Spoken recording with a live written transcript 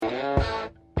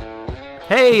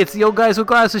Hey, it's the Old Guys with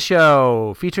Glasses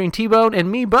show featuring T-Bone and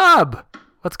me, Bob.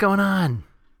 What's going on?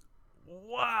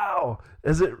 Wow.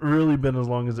 Has it really been as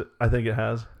long as I think it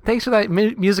has? Thanks for that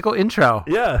musical intro.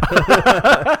 Yeah.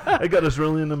 I got us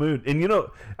really in the mood.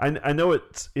 And I know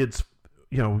it's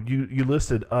you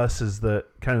listed us as the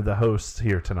kind of the hosts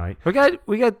here tonight. We got a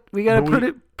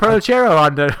Protocero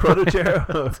on the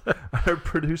Protocero. Our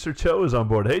producer Cho is on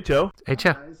board. Hey Cho. Hey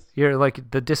Cho. You're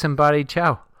like the disembodied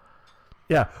Cho.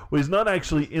 Yeah. Well, he's not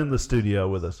actually in the studio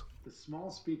with us. The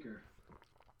small speaker.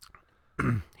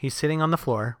 He's sitting on the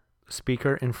floor,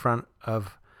 speaker in front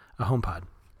of a HomePod.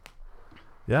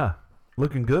 Yeah.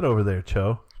 Looking good over there,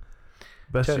 Cho.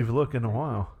 Best Cho, you've looked in a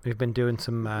while. We've been doing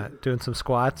some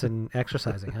squats and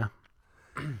exercising, huh?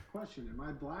 Question: am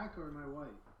I black or am I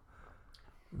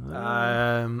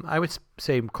white? I would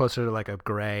say closer to like a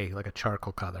gray, like a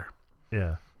charcoal color.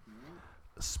 Yeah.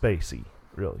 Spacey.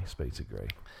 Really spacey gray.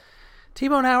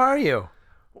 T-Bone, how are you?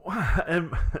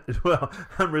 I'm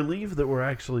relieved that we're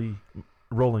actually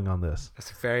rolling on this.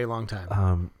 It's a very long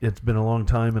time. It's been a long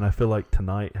time, and I feel like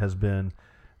tonight has been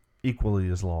equally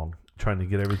as long, trying to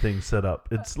get everything set up.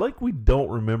 It's like we don't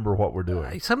remember what we're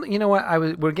doing. You know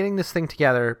what? We're getting this thing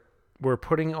together. We're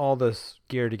putting all this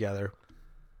gear together.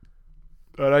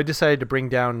 But I decided to bring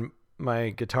down my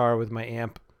guitar with my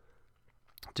amp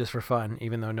just for fun,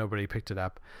 even though nobody picked it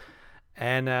up.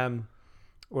 And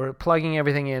we're plugging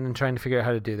everything in and trying to figure out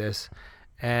how to do this.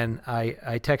 And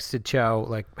I texted Cho,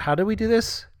 like, how do we do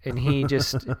this? And he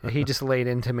just laid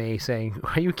into me saying,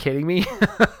 are you kidding me?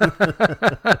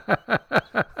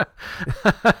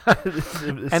 It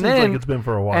seems like it's been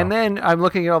for a while. And then I'm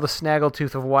looking at all the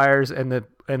snaggletooth of wires and the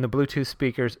Bluetooth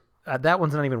speakers. That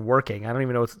one's not even working. I don't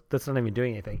even know that's not even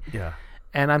doing anything. Yeah.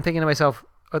 And I'm thinking to myself,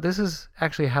 oh, this is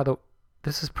actually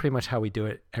this is pretty much how we do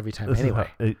it every time anyway.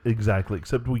 Exactly.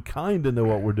 Except we kind of know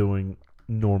what we're doing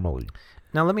normally.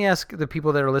 Now, let me ask the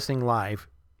people that are listening live,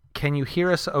 can you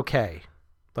hear us okay?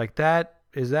 Like that,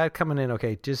 is that coming in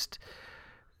okay? Just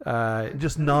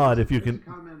nod if you can. There's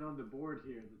a comment on the board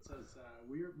here that says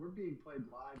we're being played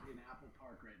live in Apple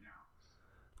Park right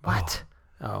now. What?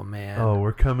 Oh man. Oh,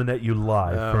 we're coming at you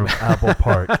live from Apple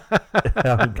Park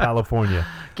out in California.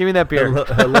 Give me that beer.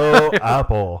 Hello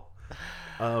Apple.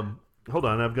 Hold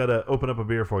on, I've got to open up a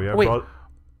beer for you. Wait,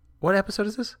 what episode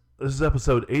is this? This is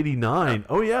episode 89.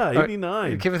 Oh yeah,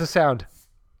 89. Give us a sound.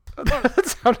 That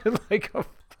sounded like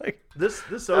this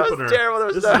that opener. was terrible.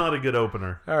 This is not a good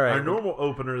opener. All right. Our normal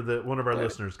opener that one of our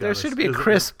listeners got. There should be a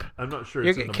crisp. I'm not sure.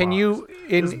 It's in the can box.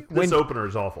 you This opener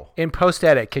is awful. In post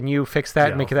edit? Can you fix that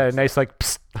and make that a nice like?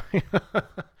 Psst.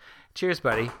 Cheers,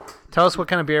 buddy. Tell us what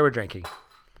kind of beer we're drinking.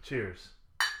 Cheers.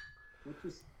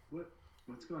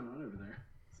 What's going on over there?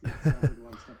 It sounds like a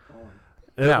lot of stuff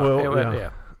falling.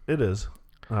 Yeah, it is.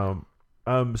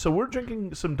 So we're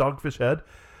drinking some Dogfish Head.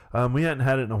 We hadn't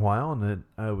had it in a while, and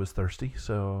I was thirsty,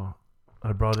 so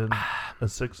I brought in a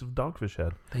 6 of Dogfish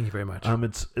Head. Thank you very much.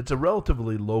 It's a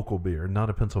relatively local beer, not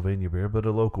a Pennsylvania beer, but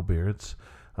a local beer. It's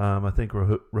I think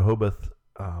Rehoboth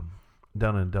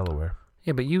down in Delaware.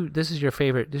 Yeah, but this is your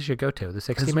favorite. This is your go-to. The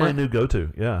 60 This is minute. my new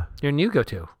go-to. Yeah. Your new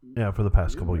go-to. Yeah, for the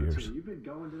past couple years. You've been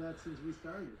going to that since we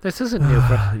started. This isn't new.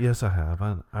 Yes, I have.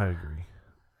 I agree.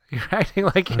 You're acting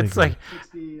like it's like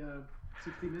 60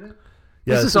 minute.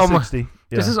 Yeah, this is almost 60.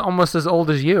 Yeah. This is almost as old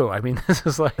as you. I mean, this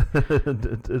is like.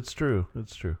 It's true.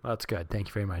 It's true. Well, that's good. Thank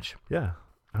you very much. Yeah,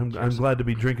 I'm glad to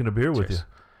be drinking a beer with you.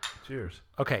 Cheers.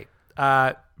 Okay,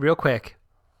 real quick,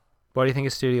 what do you think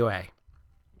of Studio A?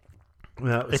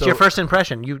 Yeah, it's your first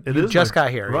impression. You just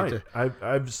got here, right?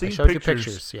 I've seen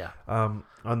pictures. Yeah.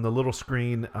 On the little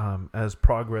screen as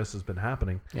progress has been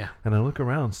happening. Yeah. And I look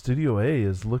around. Studio A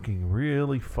is looking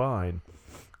really fine.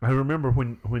 I remember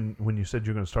when you said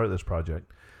you were going to start this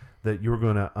project, that you were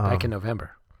going to back in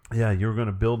November. Yeah, you were going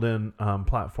to build in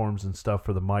platforms and stuff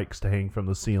for the mics to hang from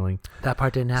the ceiling. That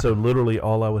part didn't happen. So literally,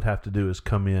 all I would have to do is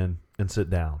come in and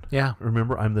sit down. Yeah.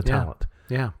 Remember, I'm the talent.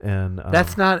 Yeah. And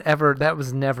that's not ever. That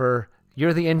was never.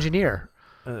 You're the engineer.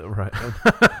 Right.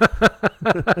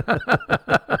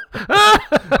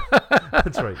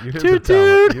 That's right. You're Toot, the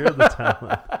talent. toot. You're the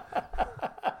talent.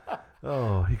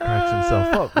 Oh, he cracks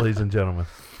himself up, ladies and gentlemen.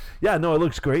 Yeah, no, it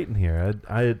looks great in here.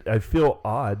 I feel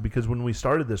odd because when we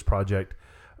started this project,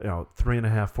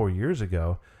 3.5, 4 years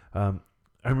ago, I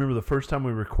remember the first time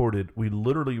we recorded, we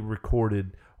literally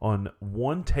recorded on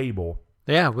one table.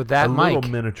 Yeah, with that mic. A little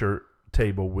miniature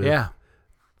table with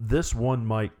this one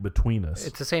mic between us.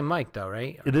 It's the same mic though,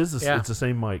 right? It is. It's the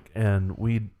same mic, and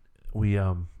we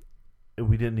didn't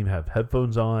even have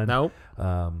headphones on. Nope.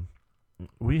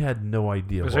 We had no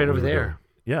idea. It was right over there.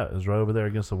 Yeah, it was right over there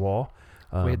against the wall.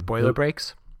 We had boiler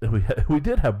breaks. we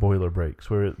did have boiler breaks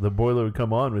where the boiler would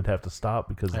come on, we'd have to stop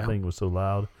because the Yeah. thing was so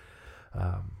loud.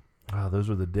 Wow, those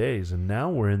were the days. And now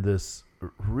we're in this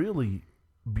really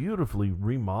beautifully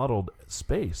remodeled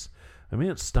space. I mean,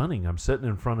 it's stunning. I'm sitting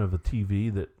in front of a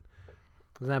TV that,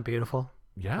 Isn't that beautiful?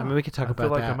 yeah. I mean, we could talk I about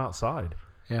feel like that. I'm outside.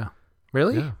 Yeah.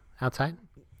 Really? Yeah. Outside?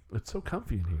 It's so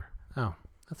comfy in here. Oh,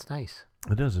 that's nice.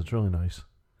 It is. It's really nice.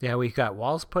 Yeah, we got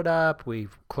walls put up.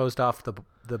 We've closed off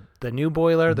the new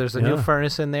boiler. There's a new Yeah.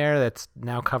 furnace in there that's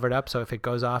now covered up. So if it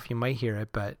goes off, you might hear it.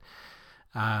 But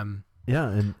Yeah,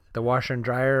 and the washer and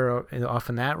dryer are off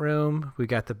in that room. We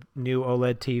got the new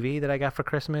OLED TV that I got for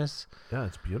Christmas. yeah,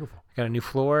 it's beautiful. Got a new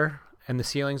floor, and the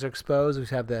ceilings are exposed. We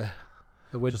have the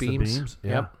wood Just beams. the beams.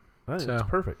 Yeah. Yep, Right, So- it's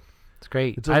perfect. it's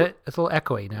great. It's It's a a little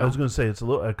echoey now. I was going to say it's a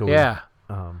little echoey. Yeah,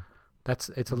 Um, it's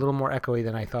a little more echoey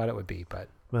than I thought it would be, but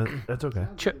but that's okay.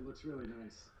 Sounds Ch- like it looks really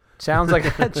nice. sounds like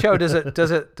Joe. Does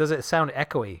it sound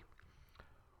echoey?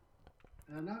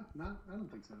 Not, I don't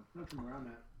think so. Not from where I'm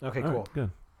at. Okay, All cool. right,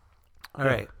 good. All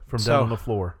right, From So- down on the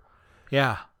floor.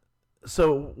 yeah.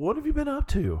 So, what have you been up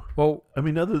to? Well, I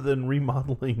mean, other than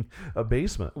remodeling a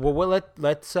basement.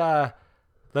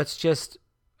 let's just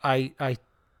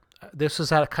this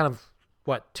was at kind of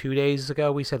what 2 days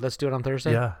ago. We said let's do it on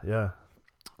Thursday. Yeah, yeah.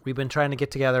 We've been trying to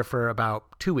get together for about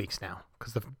 2 weeks now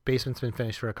because the basement's been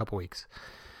finished for a couple weeks,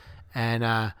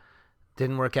 and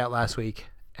didn't work out last week.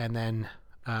 And then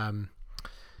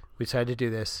we decided to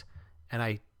do this, and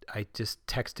I just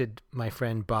texted my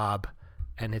friend Bob,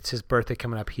 and it's his birthday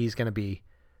coming up. He's going to be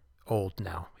old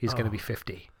now. He's going to be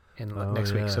 50 in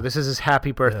next week. yeah. So this is his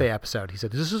happy birthday episode. He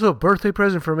said, "This is a birthday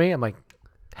present for me." I'm like,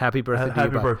 "Happy birthday to you,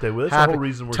 Happy Bob." birthday. Well, that's Happy- the whole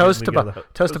reason we're toast getting to Bob. together.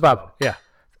 Toast to Bob. Yeah.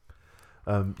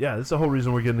 Yeah, that's the whole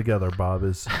reason we're getting together, Bob,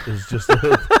 is just to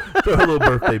throw a little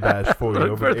birthday bash for you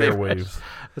over the Birthday airwaves.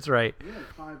 That's right. We had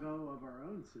a 5-0 of our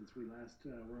own since we last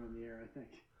were on the air, I think.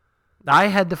 I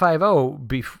had the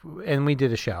 5-0 and we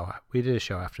did a show. We did a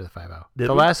show after the 5-0. Did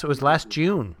The we? last it was last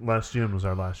June. Last June was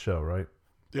our last show, right?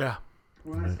 Yeah.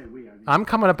 When I say we, I mean, I'm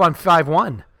coming up on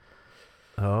 5-1.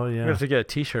 Oh, We're yeah. gonna have to get a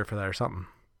T-shirt for that or something.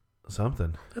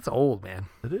 Something. That's old, man.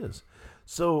 It is.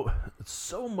 So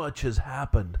much has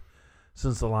happened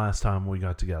since the last time we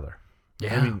got together.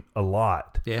 Yeah. I mean, a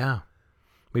lot. Yeah.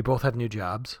 We both have new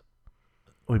jobs.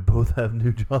 We both have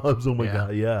new jobs. Oh my Yeah.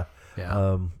 God, yeah.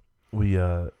 Yeah. We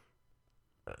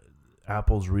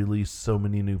Apple's released so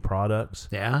many new products.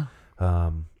 Yeah.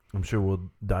 I'm sure we'll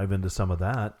dive into some of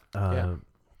that. Yeah.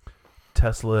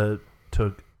 Tesla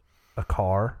took a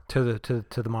car To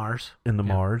the Mars. in the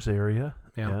Yeah. Mars area.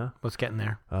 Yeah. Yeah. Let's get in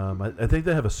there. I think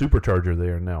they have a supercharger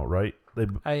there now, right? They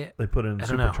put in a I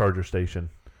don't know. supercharger station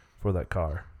for that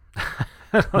car.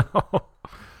 I don't know.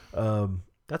 Um,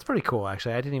 That's pretty cool,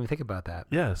 actually. I didn't even think about that.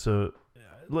 yeah. So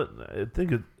I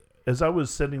think as I was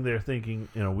sitting there thinking,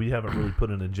 we haven't really put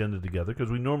an agenda together because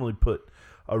we normally put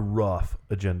a rough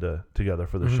agenda together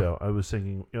for the Mhm. show. I was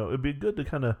thinking, it'd be good to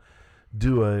kind of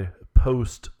do a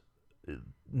post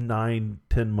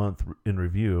 9-10 month in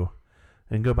review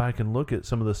and go back and look at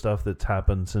some of the stuff that's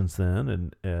happened since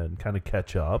then and kind of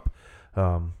catch up,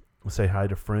 say hi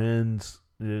to friends,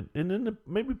 and then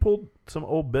maybe pull some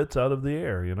old bits out of the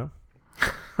air,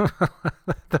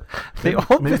 The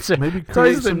old maybe- bits are maybe it's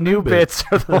always create the some new new bits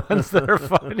are the ones that are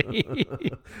funny.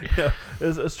 Yeah,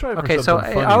 let's try for Okay, so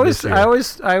something funny I was this year.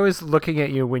 I was looking at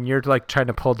you when you're like trying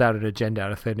to pull down an agenda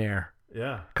out of thin air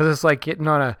Yeah. because it's like getting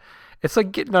on a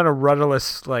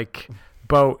rudderless like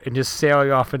boat and just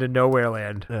sailing off into nowhere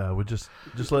land. Yeah, we just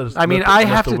let us. I mean, let the- I let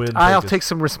have the to. wind I'll us. take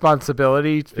some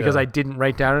responsibility because Yeah. I didn't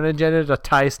write down an agenda to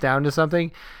tie us down to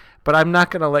something, but I'm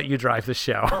not going to let you drive the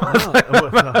show.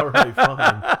 Oh, all right,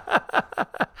 fine.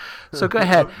 So go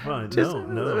ahead. Fine. Just-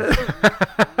 No. island,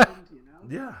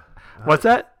 Yeah. What's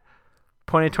that?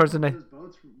 Pointing towards the night. Those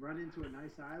boats run into a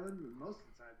nice island, and most of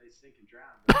the time they sink and drown.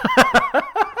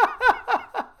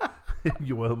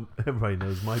 Well, everybody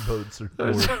knows my boats are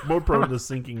more prone to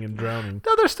sinking and drowning.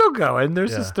 No, they're still going. There's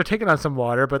Yeah. just they're taking on some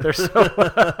water, but they're still.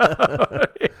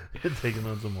 Taking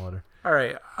on some water. All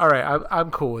right. I'm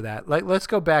cool with that. Let's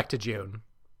go back to June.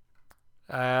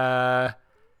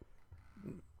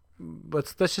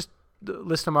 Let's just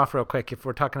list them off real quick. If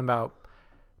we're talking about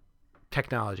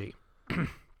technology,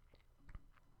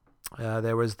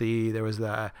 there was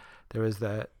the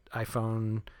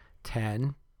iPhone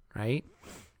 10, right,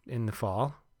 in the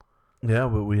fall. Yeah,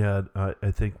 but we had,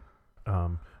 I think,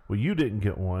 well, you didn't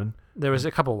get one. There was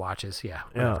a couple watches. Yeah.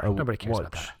 Whatever. Nobody cares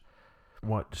about that.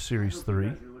 What, Series I 3?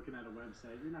 hope you guys are looking at a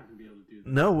website. You're not going to be able to do that.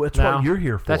 No, that's No. what you're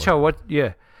here for. That's how. What?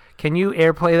 Yeah. Can you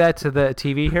airplay that to the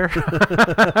TV here?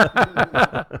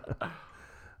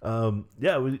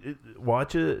 Yeah,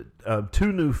 watch it.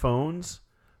 2 new phones.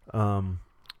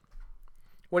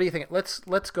 What do you think? Let's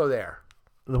go there.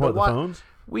 The wa- phones?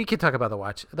 We could talk about the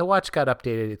watch. The watch got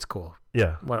updated. It's cool.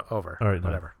 Yeah. Over. All right.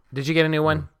 Whatever. Did you get a new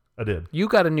one? I did. You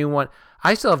got a new one.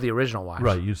 I still have the original watch.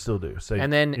 Right. You still do. Same.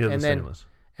 And then you have and the then stainless.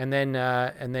 and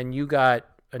then you got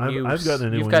a new. I've gotten a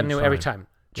new You've one got a each new every time. time.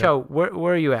 Joe,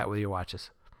 where are you at with your watches?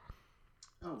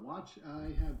 Oh, watch! I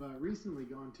have recently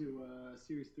gone to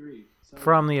Series 3. So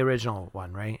From the original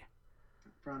one, right?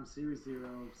 from Series 0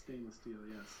 stainless steel,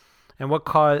 yes. And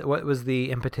what was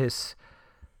the impetus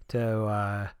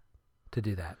to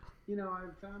do that? You know, I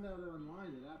found out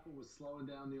online that Apple was slowing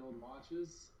down the old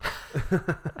watches,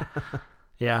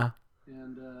 Yeah.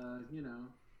 and you know.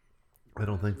 I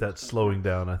don't think that's slowing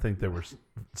down. I think they were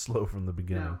slow from the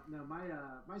beginning. No,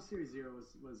 my Series 0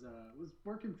 was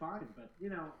working fine, but you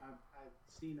know, I've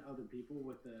seen other people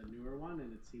with the newer one,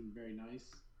 and it seemed very nice,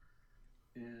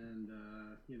 and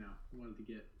you know, wanted to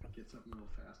get something a little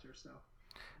faster. So.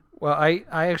 Well, I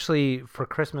actually for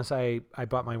Christmas I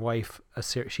bought my wife a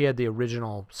she had the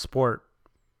original Sport,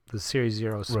 the Series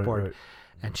 0 Sport, Right.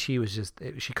 and she was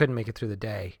she couldn't make it through the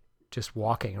day just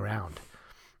walking around.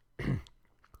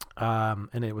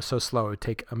 And it was so slow it would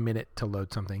take a minute to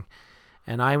load something.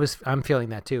 And I'm feeling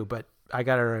that too, but I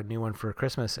got her a new one for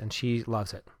Christmas and she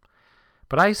loves it.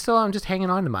 But I'm just hanging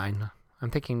on to mine. I'm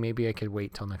thinking maybe I could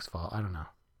wait till next fall. I don't know.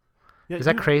 Yeah, Is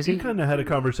that crazy? You kind of had a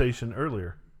conversation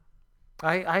earlier.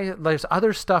 There's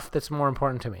other stuff that's more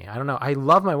important to me. I don't know. I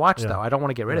love my watch though. I don't want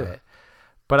to get rid of it.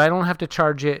 But I don't have to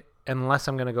charge it unless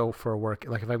I'm going to go for a work.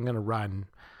 Like if I'm going to run,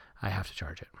 I have to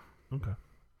charge it. Okay.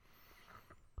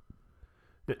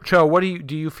 Joe,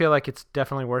 do you feel like it's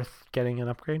definitely worth getting an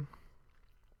upgrade?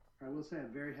 I will say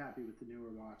I'm very happy with the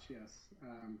newer watch. Yes,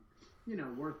 you know,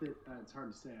 worth it. It's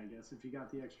hard to say, I guess. If you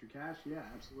got the extra cash, yeah,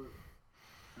 absolutely.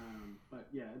 But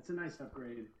yeah, it's a nice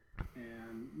upgrade,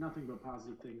 and nothing but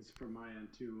positive things from my end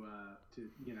to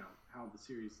you know how the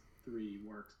Series 3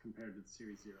 works compared to the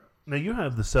Series 0. Now you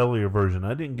have the cellular version.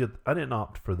 I didn't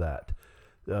opt for that.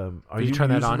 Are you turn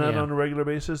using that on? on a regular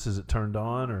basis? Is it turned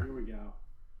on or? Here we go.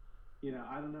 You know,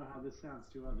 I don't know how this sounds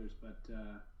to others, but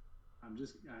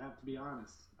I have to be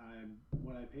honest.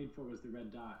 What I paid for was the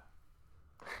red dot.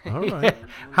 All right.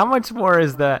 How much more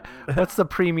is that? What's the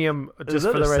premium just Is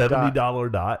that for the a red $70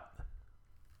 dot? dot?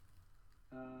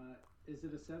 Is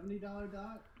it a $70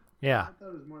 dot? Yeah. I thought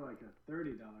it was more like a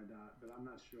 $30 dot, but I'm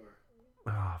not sure.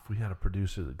 Oh, if we had a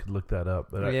producer that could look that up,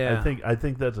 but Yeah. I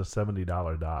think that's a $70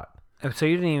 dot. So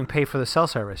you didn't even pay for the cell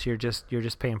service. You're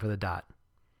just paying for the dot.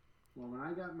 Well, when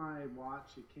I got my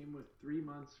watch, it came with 3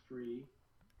 months free,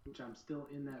 which I'm still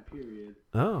in that period.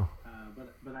 Oh.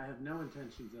 But I have no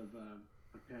intentions of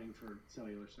paying for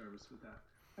cellular service with that.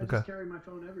 I Okay. just carry my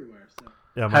phone everywhere. So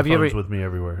Yeah, my Have you phone's ever- with me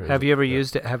everywhere. Have you ever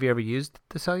used it? Have you ever used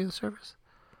the cellular service?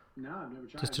 no, I've never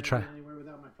tried. Just to I've try. never been anywhere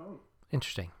without my phone.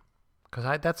 Interesting, because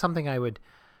that's something I would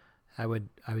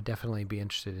definitely be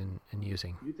interested in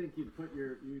using. You think you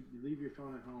leave your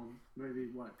phone at home? Maybe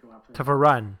what? Go out for To for a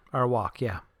run or a walk,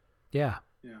 yeah. yeah.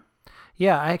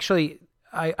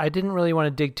 I didn't really want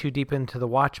to dig too deep into the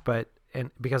watch,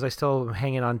 because I still am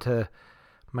hanging on to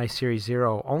my Series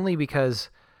 0, only because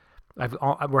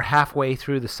we're halfway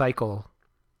through the cycle,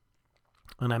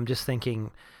 and I'm just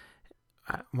thinking,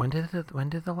 when did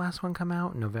the last one come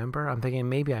out? November. I'm thinking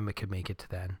maybe I could make it to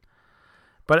then,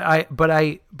 but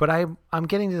I'm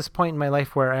getting to this point in my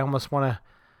life where I almost want to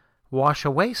wash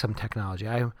away some technology.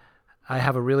 I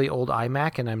have a really old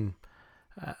iMac, and I'm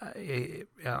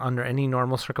under any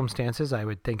normal circumstances I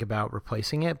would think about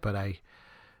replacing it, but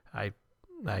I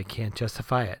can't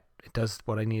justify it. It does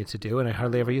what I need it to do, and I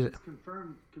hardly ever use it. It's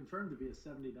confirmed to be a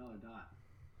 $70 dot.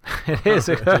 It is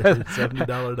a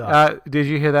 $70 dot. Did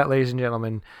you hear that, ladies and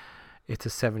gentlemen? It's a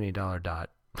 $70 dot.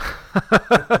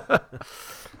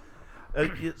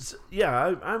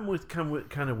 I'm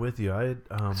kind of with you.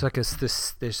 It's like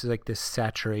there's like this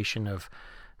saturation of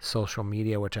social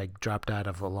media, which I dropped out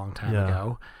of a long time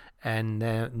ago, and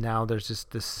then now there's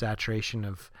just this saturation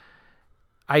of.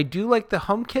 I do like the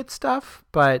HomeKit stuff,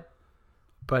 but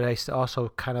I also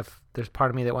kind of there's part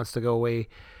of me that wants to go away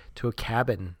to a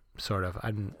cabin, sort of.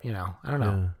 I don't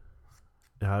know.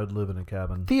 Yeah, I would live in a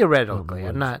cabin. Theoretically,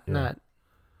 I'm not.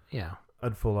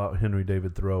 I'd full out Henry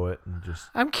David Thoreau it and just.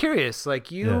 I'm curious.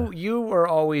 Like you were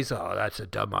always, that's a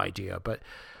dumb idea, but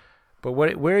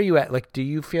where are you at? Like, do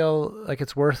you feel like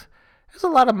it's worth? There's a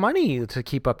lot of money to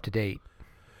keep up to date.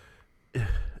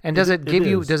 And does it give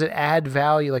you? Does it add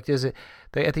value? Like, does it?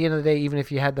 At the end of the day, even if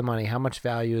you had the money, how much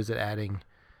value is it adding?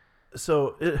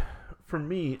 So, for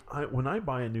me, when I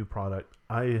buy a new product,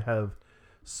 I have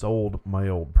sold my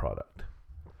old product.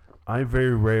 I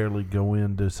very rarely go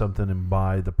into something and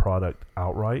buy the product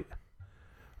outright.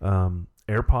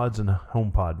 AirPods and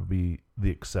HomePod would be the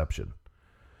exception.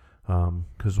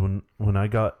 Because when I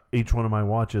got each one of my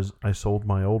watches, I sold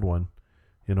my old one,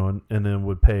 and then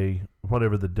would pay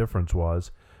whatever the difference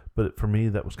was. But for me,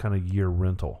 that was kind of year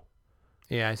rental.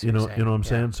 Yeah, I see You know what you're what I'm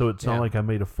saying. saying? So it's not like I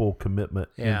made a full commitment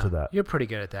into that. You're pretty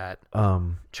good at that.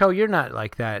 Cho, you're not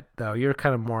like that, though. You're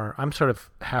kind of more... I'm sort of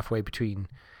halfway between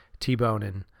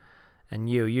T-Bone and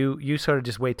you. You sort of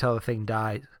just wait till the thing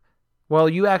dies. Well,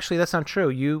 you actually... That's not true.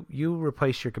 You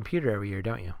replace your computer every year,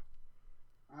 don't you?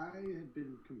 I had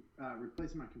been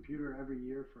replacing my computer every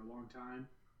year for a long time.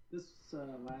 This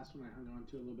last one I hung on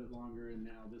to a little bit longer, and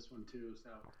now this one too. So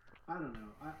I don't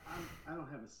know. I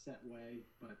don't have a set way,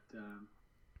 but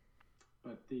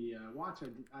the watch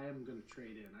I am going to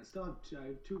trade in. I have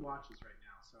 2 watches right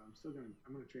now, so I'm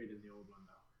going to trade in the old one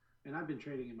though. And I've been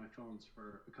trading in my phones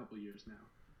for a couple of years now.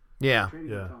 Yeah.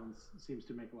 Trading in phones seems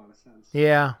to make a lot of sense.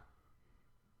 Yeah.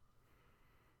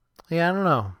 Yeah, I don't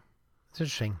know. It's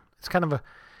interesting. It's kind of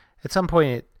at some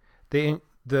point the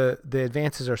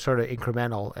advances are sort of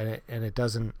incremental, and it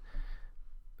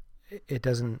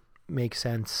doesn't make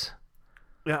sense.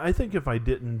 Yeah, I think if I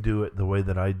didn't do it the way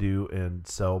that I do and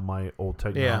sell my old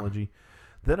technology,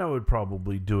 then I would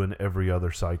probably do an every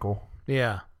other cycle.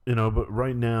 Yeah. But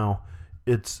right now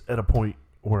it's at a point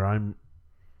where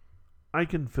I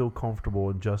can feel comfortable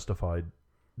and justified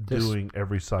doing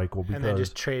every cycle because and then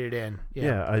just trade it in.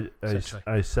 Yeah,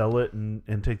 I sell it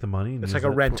and take the money. And it's like a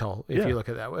rental if you look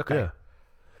at it that way. Okay. Yeah.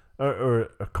 Or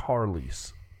a car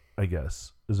lease, I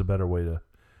guess, is a better way to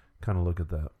kind of look at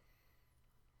that.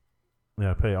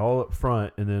 Yeah, I pay all up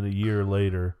front, and then a year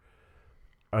later,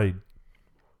 I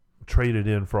trade it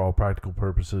in for all practical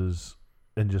purposes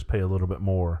and just pay a little bit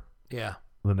more. Yeah.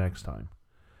 The next time.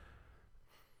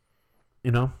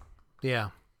 Yeah.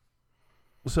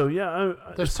 So yeah,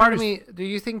 there's part of me. Do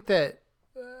you think that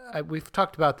we've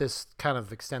talked about this kind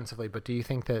of extensively, but do you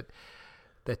think that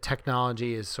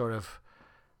technology is sort of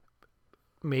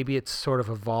maybe it's sort of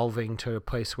evolving to a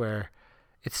place where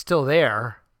it's still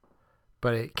there,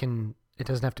 but it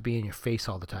doesn't have to be in your face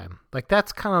all the time. Like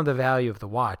that's kind of the value of the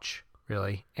watch,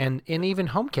 really, and even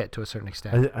HomeKit to a certain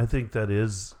extent. I think that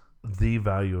is the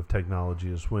value of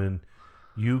technology is when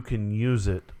you can use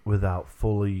it without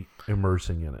fully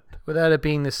immersing in it. Without it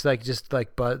being this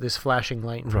this flashing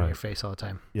light in front of your face all the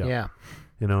time. Yeah.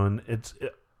 And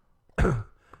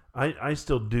I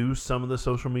still do some of the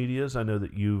social medias. I know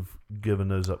that you've given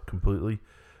those up completely,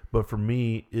 but for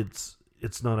me, it's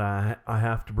not I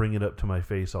have to bring it up to my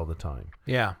face all the time.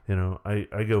 Yeah.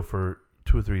 I go for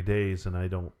 2 or 3 days and I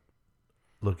don't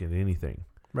look at anything.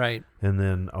 Right. And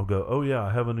then I'll go, oh yeah,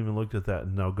 I haven't even looked at that,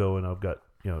 and I'll go and I've got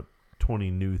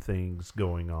 20 new things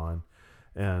going on,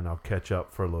 and I'll catch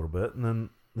up for a little bit, and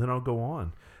then I'll go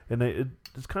on. And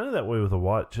it's kind of that way with a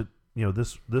watch.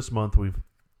 This month we've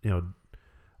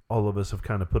all of us have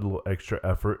kind of put a little extra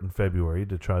effort in February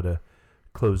to try to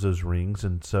close those rings,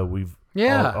 and so we've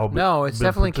it's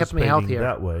definitely kept me healthier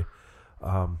that way.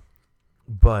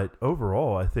 But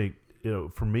overall, I think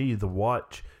for me the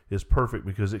watch is perfect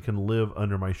because it can live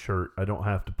under my shirt. I don't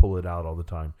have to pull it out all the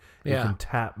time. It can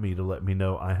tap me to let me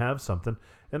know I have something,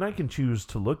 and I can choose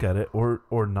to look at it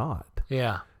or not.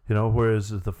 Yeah.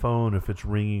 Whereas with the phone, if it's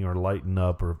ringing or lighting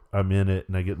up or I'm in it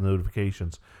and I get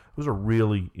notifications, those are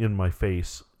really in my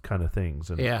face kind of things.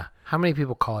 And how many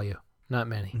people call you? Not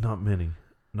many. Not many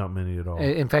at all.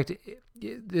 In fact,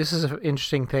 this is an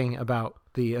interesting thing about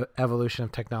the evolution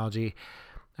of technology.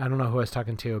 I don't know who I was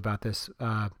talking to about this.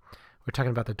 We're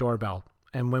talking about the doorbell.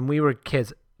 And when we were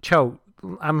kids, Cho,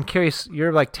 I'm curious,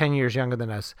 you're like 10 years younger than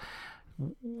us.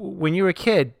 When you were a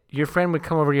kid, your friend would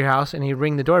come over to your house and he'd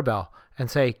ring the doorbell and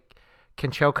say, "Can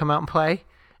Cho come out and play?"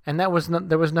 And there was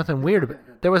nothing weird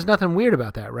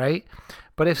about that, right?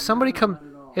 But if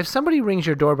somebody rings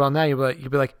your doorbell now,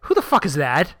 you'd be like, "Who the fuck is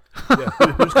that?"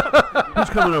 Who's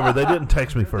coming over? They didn't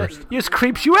text me first. It just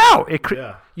creeps you out.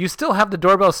 You still have the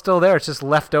doorbell still there. It's just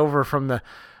left over from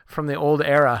the old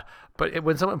era. But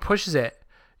when someone pushes it,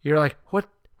 you're like,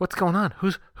 "What's going on?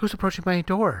 Who's approaching my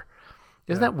door?"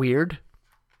 Isn't that weird?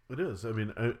 It is. I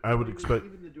mean, I would expect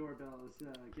even the doorbell is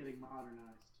getting modernized.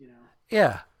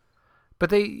 Yeah, but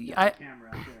camera out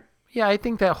there. Yeah, I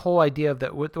think that whole idea of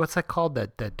that. What's that called?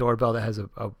 That doorbell that has a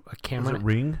camera. Does it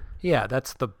ring? Yeah,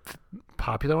 that's the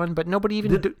popular one. But nobody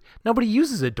nobody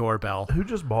uses a doorbell. Who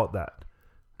just bought that?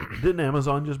 Didn't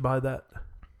Amazon just buy that?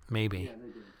 Maybe. Yeah, they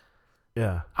did.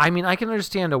 Yeah. I mean, I can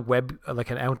understand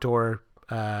an outdoor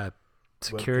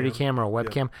security camera or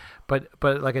webcam, but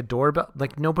like a doorbell,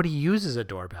 like nobody uses a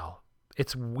doorbell.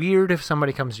 It's weird if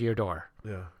somebody comes to your door.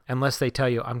 Yeah. Unless they tell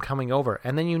you, "I'm coming over,"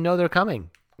 and then they're coming.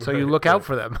 So you look out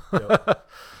for them. Yep.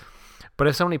 But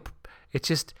if somebody,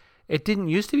 it didn't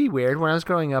used to be weird. When I was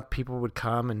growing up, people would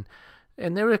come and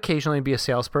there would occasionally be a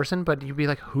salesperson, but you'd be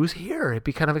like, who's here? It'd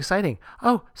be kind of exciting.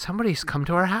 Oh, somebody's come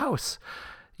to our house.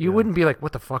 You wouldn't be like,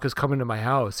 what the fuck is coming to my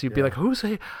house? You'd be like, who's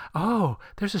here? Oh,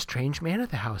 there's a strange man at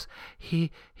the house.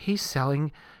 He's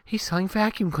selling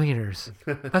vacuum cleaners.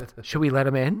 Should we let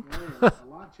him in? A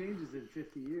lot changes in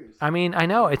 50 years. I mean, I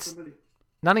know it's Somebody-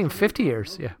 not even 50 brought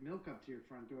years. Yeah. Milk up to your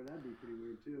front door. That'd be pretty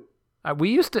weird too. We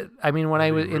used to, I mean, when I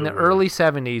was That'd be in the really weird. early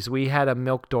 70s, we had a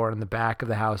milk door in the back of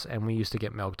the house and we used to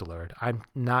get milk delivered. I'm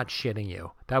not shitting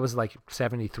you. That was like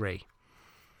 73.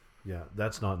 Yeah,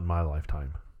 that's not in my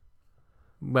lifetime.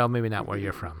 Well, maybe not where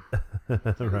you're from. Right.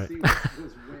 Tennessee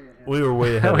was way ahead. We were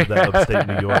way ahead of that upstate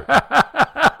New York.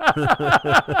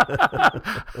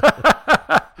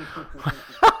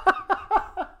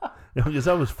 Because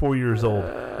I was 4 years old,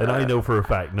 and I know for a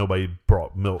fact nobody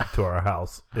brought milk to our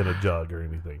house in a jug or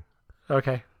anything.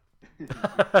 Okay.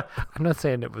 I'm not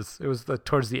saying it was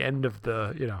towards the end of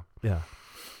the, Yeah.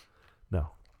 No,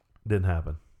 didn't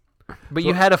happen. But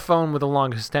you had a phone with a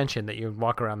long extension that you would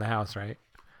walk around the house, right?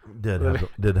 Did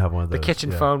have one of The those.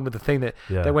 kitchen yeah. phone with the thing that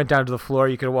Yeah. went down to the floor.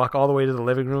 You could walk all the way to the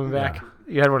living room and back.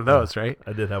 You had one of those, right?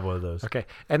 I did have one of those. Okay.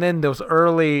 And then those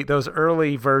early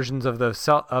versions of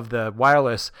the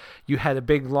wireless, you had a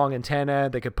big long antenna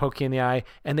that could poke you in the eye,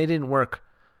 and they didn't work.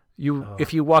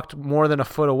 If you walked more than a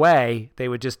foot away,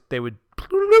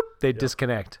 they'd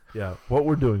disconnect. Yeah. What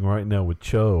we're doing right now with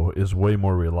Cho is way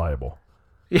more reliable.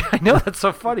 Yeah, I know, that's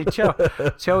so funny. Cho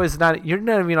is not. You're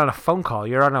not even on a phone call.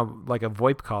 You're on a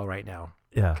VoIP call right now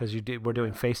Yeah. because we're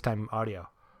doing FaceTime audio.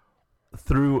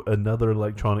 Through another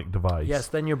electronic device. Yes,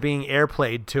 then you're being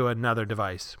airplayed to another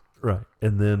device, Right.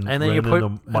 And then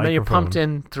you're pumped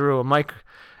in through a mic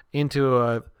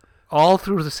into all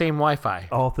through the same Wi-Fi.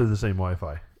 all through the same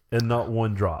Wi-Fi, and not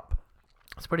one drop.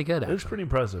 It's pretty good. It's Actually. pretty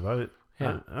impressive.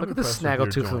 Yeah. I'm Look at this impressed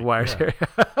with your snaggletooth with joint. wires Yeah.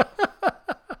 here.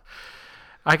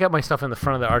 I got my stuff in the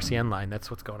front of the RCN line.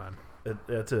 That's what's going on.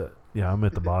 That's it. Yeah, I'm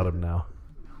at the bottom now.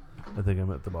 I think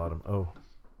I'm at the bottom. Oh,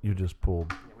 you just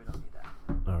pulled. Yeah, we don't need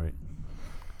that. All right.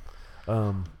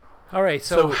 All right,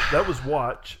 So that was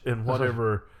Watch and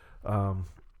whatever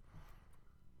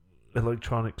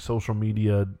electronic social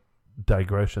media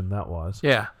digression that was.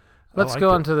 yeah, let's liked go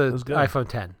it. on to It the was good. iPhone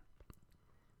 10.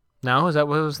 No, is that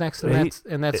what was next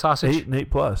in that sausage? 8 and 8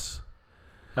 Plus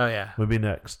Oh yeah, would be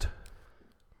next.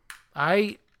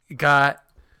 I got.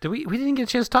 We didn't get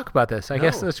a chance to talk about this. I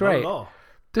guess that's right.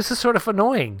 This is sort of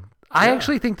annoying. I Yeah.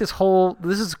 actually think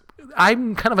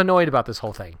I'm kind of annoyed about this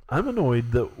whole thing. I'm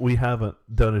annoyed that we haven't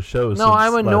done a show. No, since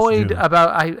I'm last annoyed June. about.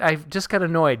 I just got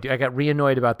annoyed. I got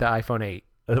re-annoyed about the iPhone 8.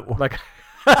 Like,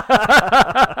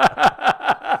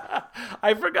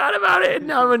 I forgot about it, and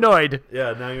now I'm annoyed.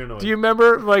 yeah, now you're annoyed. Do you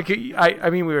remember? Like, I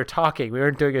mean, we were talking. We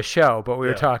weren't doing a show, but we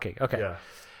were Yeah. talking. Okay. Yeah.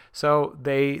 So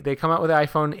they come out with the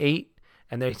iPhone 8,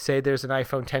 and they say there's an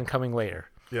iPhone 10 coming later.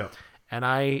 Yeah. And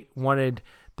I wanted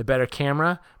the better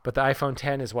camera, but the iPhone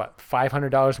 10 is what,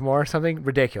 $500 more or something?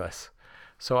 Ridiculous.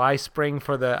 So I spring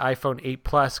for the iPhone 8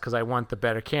 Plus because I want the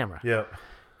better camera. Yeah.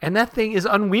 And that thing is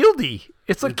unwieldy.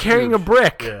 It's like It's carrying huge. a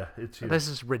brick. Yeah, it's huge. This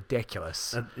is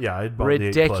ridiculous. Yeah, I bought the 8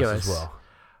 Plus Ridiculous. as well.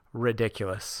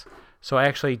 Ridiculous. So I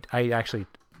actually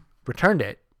returned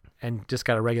it and just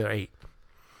got a regular 8.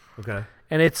 Okay.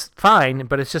 And it's fine,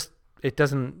 but it's just it's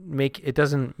not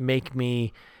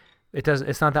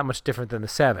that much different than the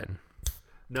 7.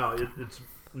 No, it's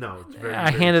very. I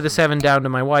very handed the similar. 7 down to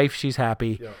my wife. She's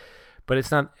happy. Yeah. But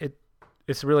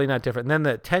it's really not different. And then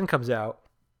the 10 comes out.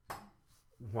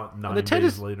 What, And 9 the 10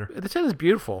 days is later? The 10 is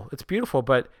beautiful. It's beautiful,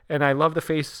 and I love the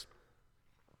Face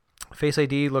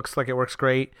ID. Looks like it works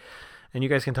great. And you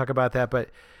guys can talk about that, but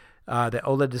the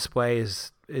OLED display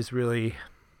is really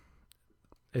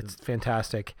it's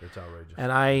fantastic. It's outrageous. And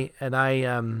I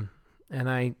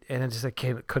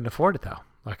couldn't afford it though.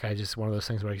 Like I just one of those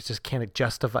things where I just can't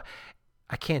justify.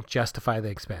 I can't justify the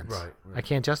expense. Right. I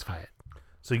can't justify it.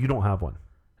 So you don't have one?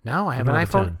 No, I have You an don't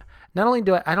have a iPhone. 10. Not only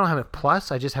do I don't have a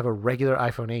Plus, I just have a regular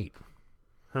iPhone 8.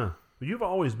 Huh. But you've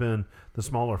always been the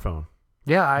smaller phone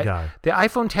Yeah, guy. the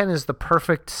iPhone 10 is the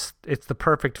perfect. It's the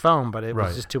perfect phone, but it Right.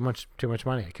 was just too much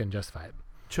money. I couldn't justify it.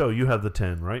 Cho, you have the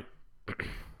 10, right?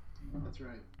 That's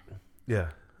right. Yeah.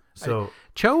 So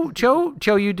Cho,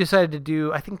 you decided to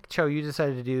do. I think Cho, you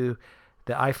decided to do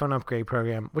the iPhone upgrade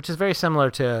program, which is very similar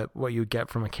to what you get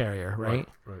from a carrier, right?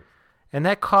 Right. And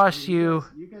that costs you.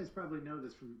 You guys probably know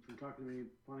this from talking to me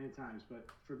plenty of times, but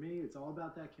for me, it's all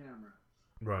about that camera.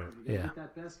 Right. You gotta Yeah. get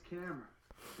that best camera.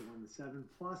 So when the 7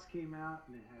 Plus came out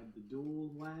and it had the dual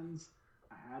lens,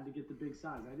 I had to get the big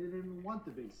size. I didn't even want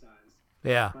the big size,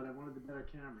 Yeah. but I wanted the better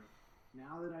camera.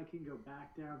 now that I can go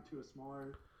back down to a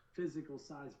smaller physical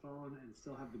size phone and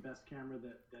still have the best camera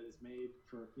that is made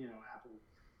for, Apple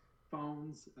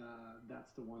phones,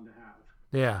 that's the one to have.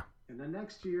 Yeah. And then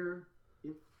next year,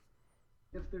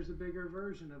 if there's a bigger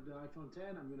version of the iPhone 10,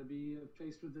 I'm going to be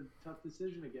faced with a tough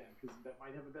decision again because that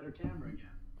might have a better camera again.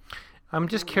 I'm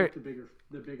just curious.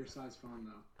 The bigger size phone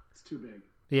though, it's too big.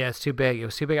 Yeah, it's too big. It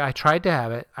was too big. I tried to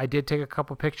have it. I did take a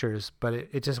couple pictures, but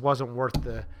it just wasn't worth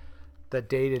the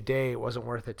day to day. It wasn't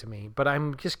worth it to me. But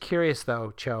I'm just curious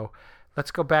though, Cho.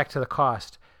 Let's go back to the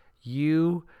cost.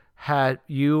 You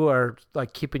are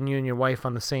like keeping you and your wife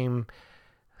on the same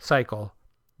cycle.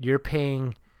 You're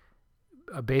paying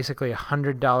basically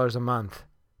 $100 a month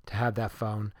to have that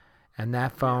phone, and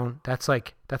that phone that's a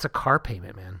car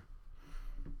payment, man.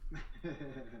 Yeah,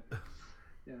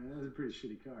 that's a pretty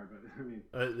shitty car, but I mean,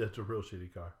 that's a real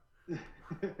shitty car.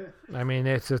 I mean,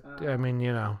 that's $100. We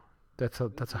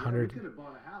could have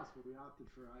bought a house, but we opted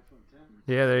for iPhone 10.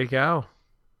 Yeah, there you go.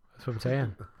 That's what I'm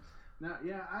saying. No,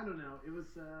 yeah, I don't know. It was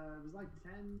like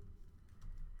 $10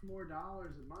 more a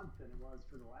month than it was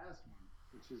for the last one,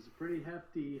 which is a pretty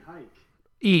hefty hike.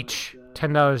 Each but,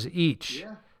 $10 each.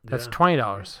 Yeah, That's Yeah.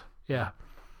 $20. Yeah,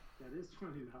 that is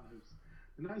 $20.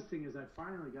 The nice thing is I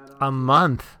finally got on a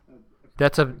month.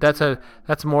 That's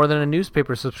more than a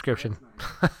newspaper subscription.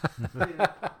 That's nice. Yeah.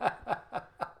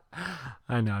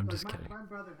 I know. I'm Like just kidding. My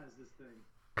brother has this thing.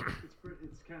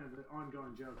 It's kind of an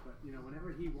ongoing joke, but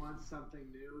whenever he wants something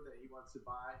new that he wants to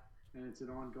buy, and it's an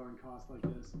ongoing cost like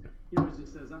this, he always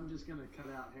just says, "I'm just gonna cut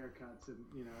out haircuts," and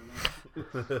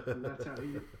and that's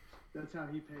how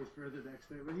he pays for the next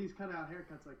thing. But he's cut out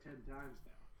haircuts like 10 times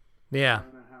now. I Yeah.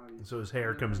 don't know how he. So his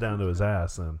hair comes down to his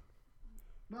ass then.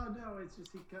 No, it's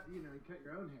just he cut your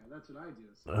own hair. That's what I do.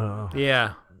 So Oh.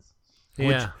 Yeah.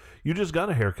 Yeah. You just got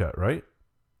a haircut, right?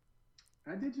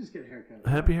 I did just get a haircut.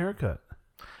 Happy haircut.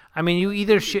 I mean, you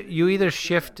either shift.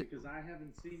 Because I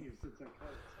haven't seen you since I cut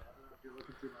it, so I don't know if you're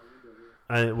looking through my window here.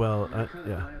 I cut it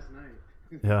Yeah. last night.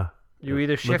 Yeah. You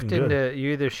either Looking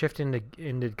shift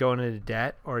into going into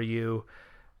debt, or you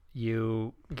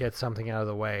get something out of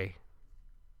the way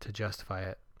to justify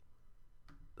it.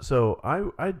 So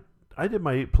I did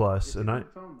my 8 Plus, It's a and good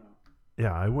phone though.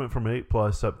 I went from 8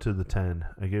 Plus up to the 10.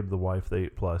 I gave the wife the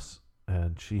 8 Plus,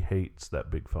 and she hates that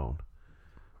big phone.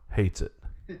 Hates it.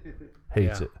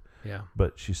 Hates Yeah. it. Yeah.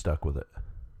 But she's stuck with it.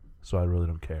 So I really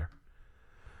don't care.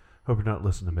 Hope you're not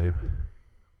listening, babe.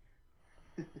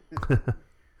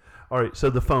 All right, so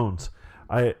the phones.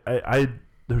 I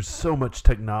there's so much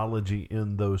technology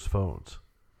in those phones.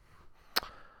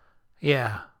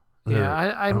 Yeah. They're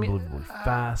Yeah. I mean, unbelievably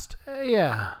fast.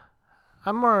 yeah.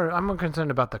 I'm more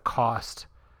concerned about the cost.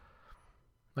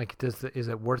 Like, is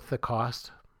it worth the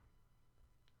cost?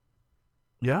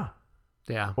 Yeah.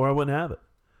 Yeah. Or I wouldn't have it.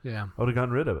 Yeah. I would have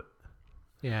gotten rid of it.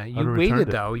 Yeah. I'd You have waited returned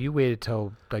it. though. You waited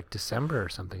till like December or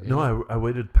something. Didn't No, you? I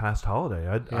waited past holiday.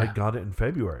 I Yeah. got it in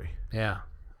February. Yeah.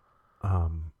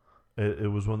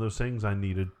 It was one of those things I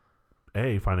needed,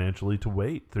 financially to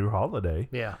wait through holiday,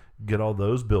 Yeah. get all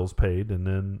those bills paid,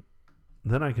 and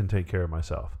then I can take care of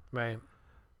myself. Right.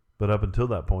 But up until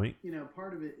that point,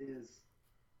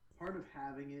 Part of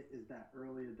having it is that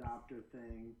early adopter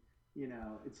thing.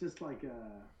 It's just like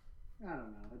I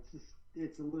don't know.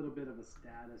 It's a little bit of a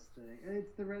status thing. And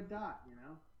it's the red dot,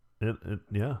 yeah. The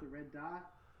red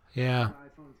dot. Yeah. The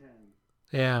iPhone 10.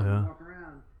 Yeah. Yeah. You walk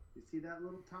around, you see that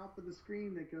little top of the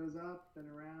screen that goes up and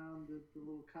around the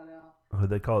little cutout.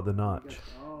 They call it the You notch.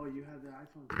 go, you have the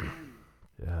iPhone 10.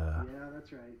 Yeah. Yeah,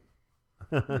 that's right.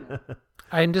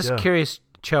 I'm just Yeah. curious,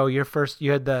 Cho. You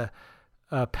had the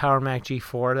Power Mac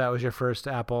G4. That was your first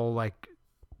Apple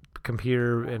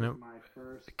computer, That and was it, my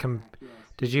first com- Mac, yes.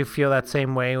 did you feel that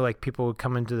same way? Like people would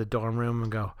come into the dorm room and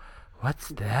go, "What's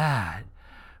that?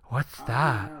 What's Oddly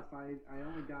that?" enough, I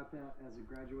only got that as a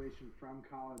graduation from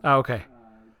college. Oh, okay.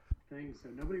 Thing, so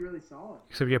nobody really saw it.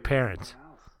 Except your parents.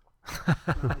 It's not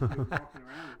like you were walking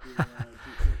around with your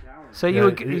G4 tower. So Yeah, you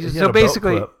would, you had so a belt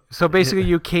basically, clip. so basically,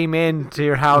 you came into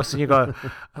your house and you go,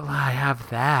 "Oh, I have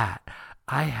that.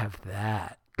 I have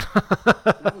that."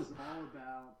 That was all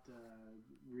about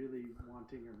really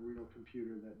wanting a real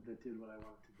computer that did what I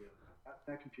wanted to do.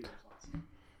 That computer was awesome.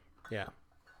 Yeah.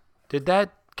 Did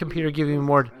that computer give you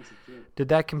more? Expensive, too. Did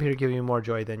that computer give you more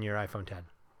joy than your iPhone 10?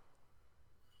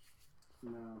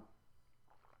 No.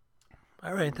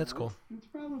 All right, that's No, cool. It's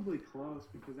probably close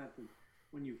because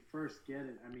when you first get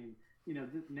it, I mean,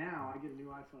 now I get a new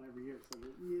iPhone every year, so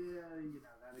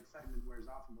that excitement wears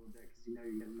off a little bit because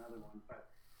you get another one.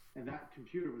 And that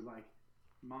computer was like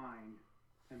mine,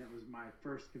 and it was my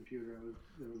first computer.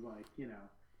 It was like,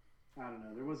 I don't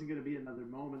know, there wasn't going to be another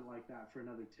moment like that for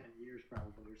another 10 years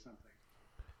probably or something.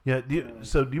 Yeah.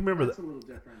 So do you remember That's that a little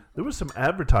different. there was some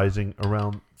advertising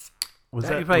around? Was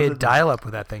You that probably was had it, dial-up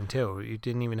with that thing too. You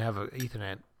didn't even have a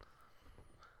Ethernet.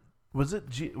 was it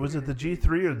the G3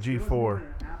 or the It wasn't G4? even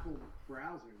an Apple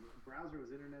browser. The browser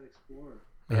was Internet Explorer.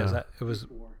 Yeah, it was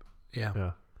G4. yeah.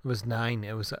 Yeah. It was 9.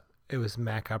 It was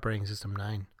Mac operating system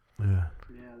 9. Yeah. Yeah,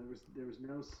 there was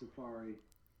no Safari.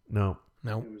 No.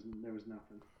 Nope. There was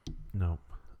nothing. No.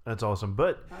 That's awesome.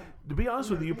 But to be honest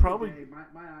with you, you at the probably end of the day,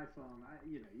 my iPhone.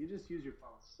 You just use your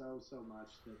phone so much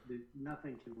that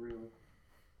nothing can really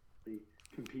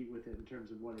compete with it in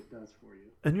terms of what it does for you.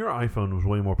 and your iPhone was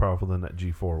way more powerful than that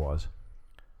G4 was.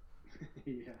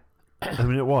 Yeah. I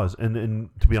mean, it was, and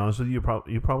to be honest with you,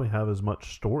 you probably have as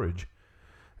much storage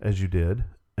as you did,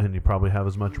 and you probably have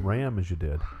as much RAM as you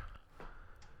did.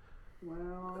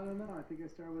 Well, I don't know. I think I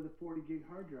started with a 40 gig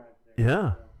hard drive there.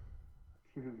 Yeah.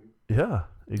 So. Yeah.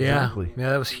 Exactly. Yeah,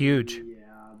 that was huge. Yeah,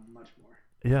 much more.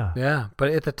 Yeah. Yeah, but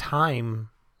at the time,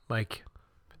 like,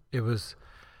 it was.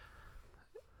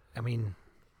 I mean,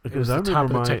 it was Because I the top of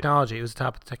remember the technology. It was the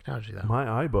top of the technology, though.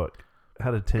 my iBook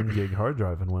had a 10 gig hard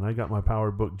drive, and when I got my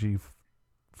PowerBook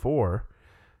G4,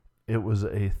 it was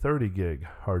a 30 gig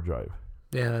hard drive.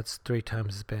 Yeah, that's 3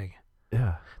 times as big.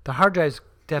 Yeah. The hard drives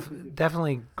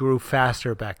definitely grew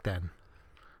faster back then.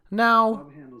 Now,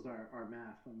 Bob handles our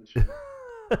math on the show.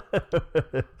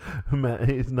 Matt,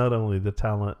 he's not only the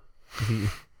talent,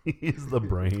 he's the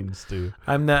brains too.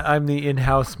 I'm the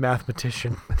in-house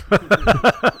mathematician.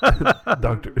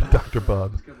 Dr.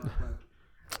 Bob. Just come up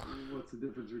like, what's the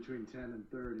difference between 10 and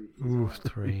 30? Ooh,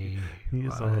 3.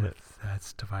 He's on it.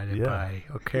 That's divided Yeah. by.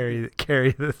 Oh, carry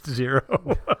the 0.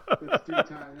 That's 3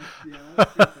 times. That's 3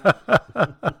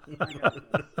 times. I got this.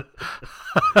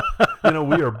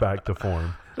 We are back to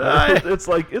form. It's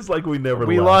like we never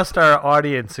We left. lost our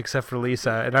audience except for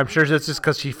Lisa, and I'm sure that's just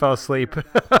because she fell asleep.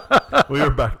 We are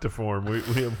back to form. We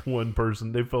have one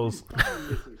person. They fell asleep. They're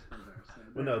still there, so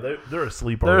Well, no, they're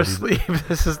asleep They're already. asleep.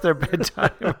 This is their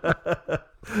bedtime.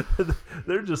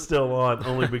 They're just still on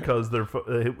only because they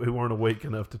weren't awake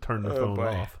enough to turn the phone boy.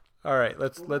 off. All right, Well,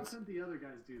 let's why couldn't the other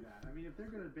guys do that? I mean, if they're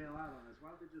going to bail out on us, why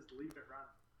don't they just leave it running?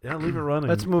 Yeah, leave it running.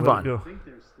 Let's move Let it on. go. I think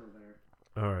they're still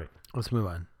there. All right. move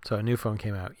on. So a new phone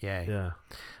came out. Yay. Yeah.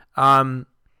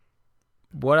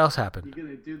 What else happened? You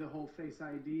going to do the whole Face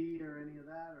ID or any of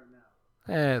that, or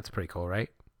no? It's pretty cool, right?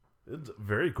 It's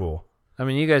very cool. I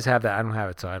mean, you guys have that. I don't have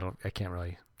it, so I can't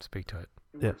really speak to it.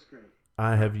 It Yeah. works great.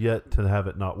 I have yet to have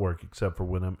it not work, except for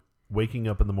when I'm waking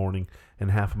up in the morning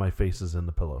and half of my face is in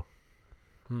the pillow.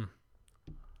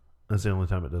 That's the only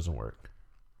time it doesn't work.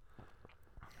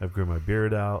 I've grew my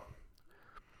beard out,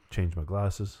 changed my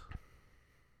glasses.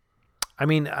 I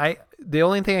mean, the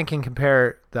only thing I can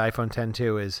compare the iPhone 10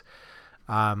 to is,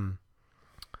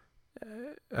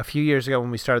 a few years ago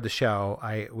when we started the show,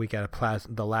 we got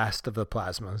the last of the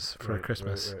plasmas for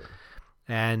Christmas, Right.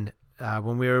 and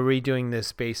when we were redoing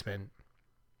this basement,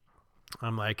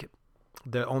 I'm like,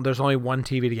 there's only one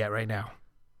TV to get right now.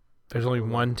 There's only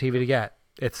one TV to get.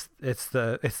 It's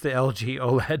the LG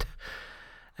OLED,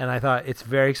 and I thought it's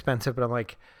very expensive, but I'm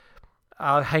like,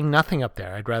 I'll hang nothing up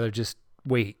there. I'd rather just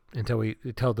wait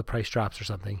until the price drops or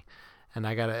something, and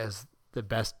I got it as the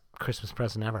best Christmas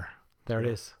present ever. There it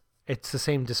is. It's the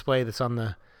same display that's on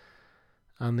the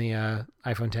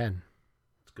iPhone 10.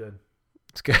 It's good.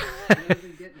 It's good. Better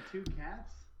than getting 2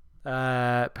 cats?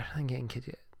 Better than getting kids.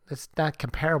 It's not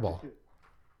comparable.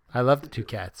 I love the 2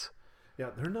 cats. Yeah,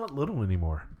 they're not little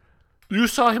anymore. You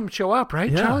saw him show up,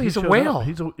 right, Yeah, Charlie? He's a showed whale.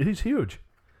 up. He's huge.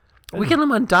 We get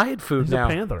him on diet food He's now. a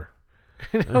panther.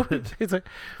 You know, it's like,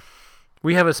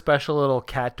 we have a special little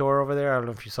cat door over there. I don't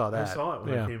know if you saw that. I saw it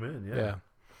when I came in. Yeah.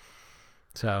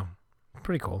 So,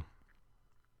 pretty cool.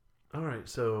 All right,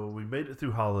 so we made it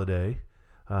through holiday.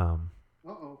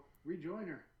 Uh-oh.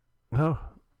 Rejoiner. Oh,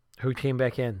 Who came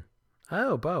back in?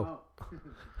 Oh, Bo.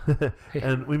 Oh.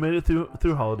 and we made it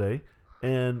through holiday.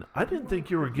 And I didn't think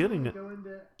you were getting it. Go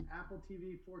into Apple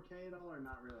TV 4K at all, or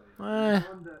not really? Eh. It's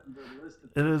on the list of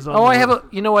It is on Oh, the I have list.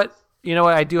 a. You know what?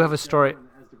 I do have a story.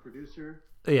 As the producer,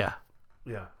 Yeah.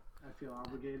 Yeah. I feel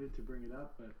obligated to bring it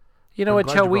up, but You know I'm what,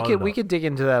 glad Joe? you We brought could it we up. could dig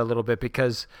into that a little bit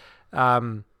because,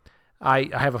 I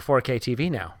have a 4K TV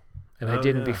now, and I Oh,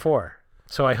 didn't yeah. before.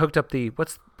 So I hooked up the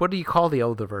what do you call the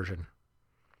older version?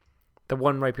 The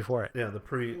one right before it, Yeah, the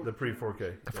pre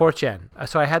 4K. the 4th gen.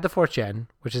 So I had the 4th gen,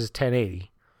 which is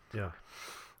 1080, Yeah.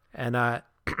 and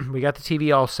we got the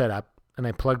TV all set up, and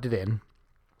I plugged it in.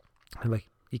 I'm like,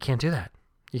 you can't do that.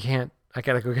 You can't. I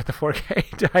gotta go get the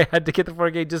 4K. I had to get the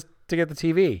 4K just to get the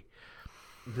TV.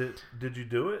 Did you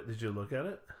do it? Did you look at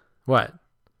it? What?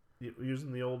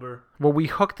 using the older. Well, we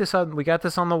hooked this on. We got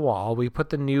this on the wall. We put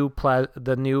the new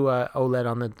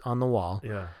OLED on the wall.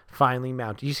 Yeah. Finally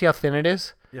mounted. You see how thin it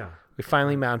is? Yeah. We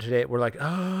finally mounted it. We're like,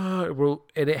 oh,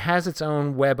 and it has its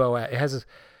own web OS. It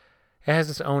has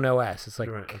its own OS. It's like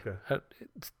Right. Okay.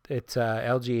 it's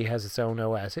LG has its own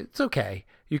OS. It's okay.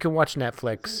 You can watch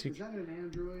Netflix. Is that an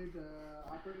Android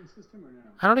operating system or no?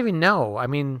 I don't even know. I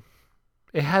mean,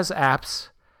 it has apps,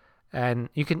 and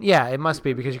you can. Yeah, it must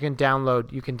be because you can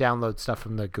download stuff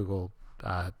from the Google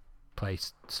Play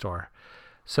Store.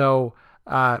 So,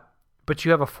 but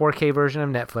you have a 4K version of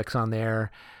Netflix on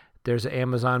there. There's an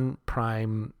Amazon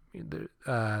Prime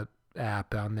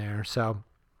app on there. So,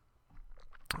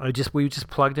 we just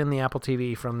plugged in the Apple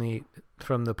TV from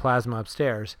the plasma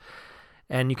upstairs,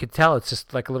 and you could tell it's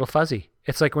just like a little fuzzy.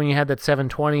 It's like when you had that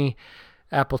 720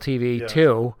 Apple TV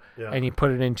 2, and you put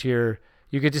it into your.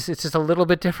 It's just a little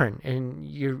bit different, and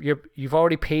you've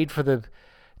already paid for the.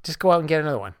 Just go out and get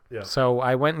another one. Yeah. So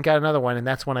I went and got another one, and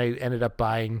that's when I ended up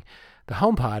buying the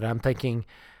HomePod. I'm thinking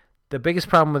the biggest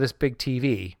problem with this big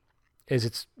TV is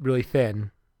it's really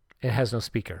thin. It has no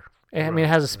speaker. I mean, it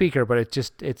has a speaker, but it's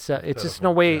just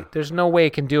no way. Yeah. There's no way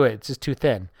it can do it. It's just too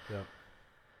thin. Yeah.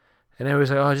 And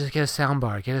everybody's like, "Oh, just get a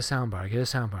soundbar. Get a soundbar. Get a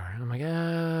soundbar." And I'm like,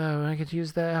 I could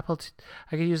use the I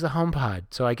could use the HomePod.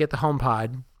 So I get the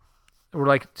HomePod. We're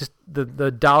like, just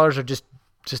the dollars are just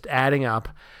adding up.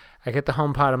 I get the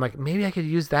HomePod. I'm like, maybe I could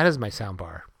use that as my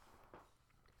soundbar.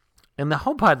 And the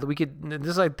HomePod, I think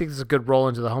this is a good roll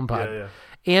into the HomePod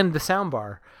and the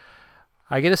soundbar.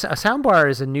 I get a soundbar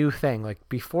is a new thing. Like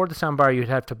before the soundbar, you'd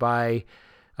have to buy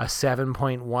a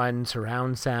 7.1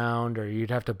 surround sound, or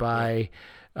you'd have to buy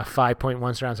a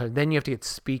 5.1 surround sound. Then you have to get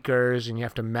speakers, and you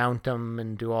have to mount them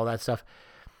and do all that stuff.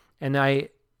 And I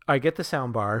get the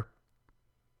soundbar.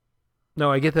 No,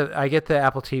 I get the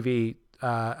Apple TV.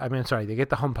 They get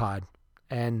the HomePod,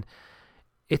 and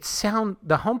the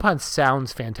HomePod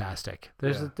sounds fantastic.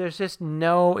 There's just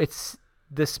no.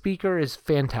 The speaker is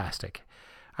fantastic.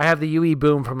 I have the UE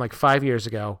Boom from like 5 years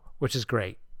ago, which is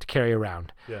great to carry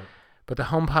around. Yeah. But the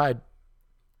HomePod,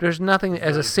 there's nothing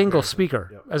as a single speaker.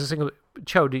 Yep. As a single.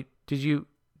 Cho, do you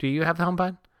have the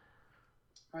HomePod?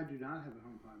 I do not have a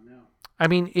HomePod. No. I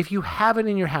mean, if you have it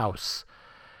in your house,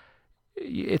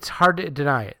 it's hard to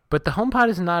deny it. But the HomePod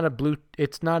is not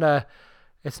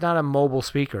It's not a mobile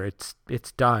speaker.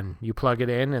 It's done. You plug it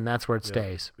in, and that's where it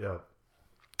stays. Yeah.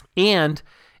 And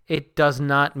it does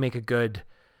not make a good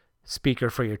speaker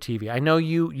for your TV. I know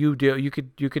you do. You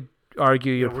could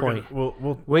argue your point.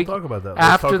 We'll talk about that.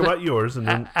 Let's talk about yours, and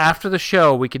then after the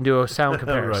show we can do a sound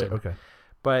comparison. Right. Okay.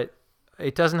 But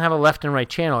it doesn't have a left and right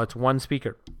channel. It's one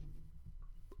speaker.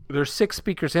 There's 6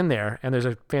 speakers in there, and there's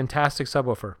a fantastic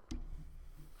subwoofer.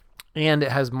 And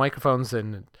it has microphones,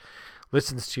 and it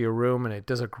listens to your room, and it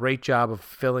does a great job of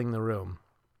filling the room.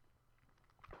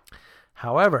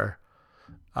 However,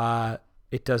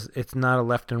 it's not a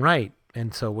left and right.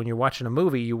 And so when you're watching a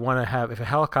movie, you want to have, if a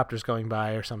helicopter's going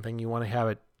by or something, you want to have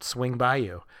it swing by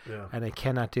you. Yeah. And it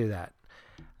cannot do that.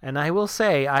 And I will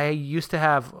say, I used to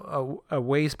have, a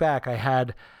ways back, I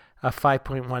had a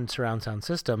 5.1 surround sound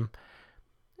system.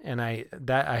 And I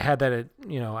had that,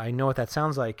 I know what that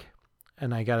sounds like.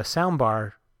 And I got a sound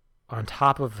bar on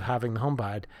top of having the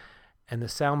HomePod. And the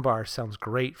sound bar sounds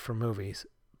great for movies.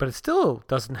 But it still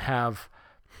doesn't have...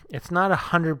 It's not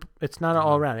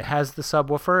all around. It has the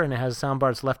subwoofer and it has sound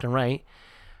bars left and right,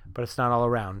 but it's not all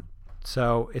around.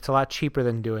 So it's a lot cheaper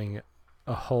than doing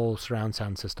a whole surround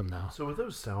sound system now. So with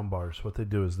those sound bars, what they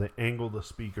do is they angle the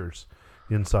speakers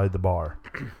inside the bar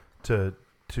to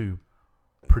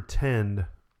pretend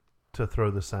to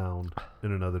throw the sound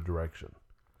in another direction.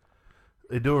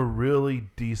 They do a really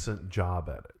decent job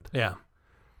at it. Yeah.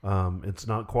 It's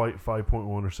not quite 5.1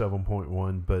 or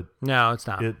 7.1, but no, it's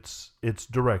not. It's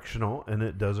directional and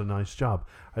it does a nice job.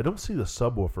 I don't see the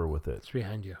subwoofer with it. It's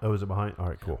behind you. Oh, is it behind? All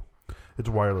right, cool. It's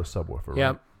a wireless subwoofer,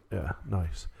 yep. Right? Yeah,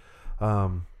 nice.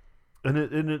 And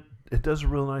it does a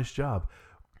real nice job.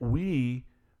 I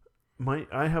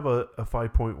have a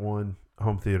 5.1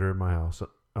 home theater in my house,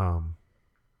 and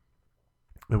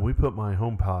we put my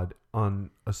HomePod on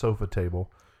a sofa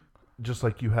table, just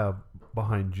like you have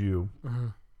behind you. Mm-hmm.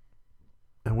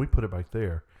 And we put it back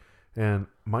there. And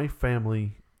my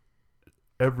family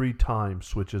every time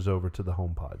switches over to the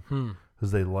HomePod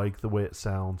because they like the way it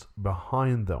sounds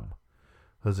behind them,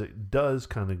 because it does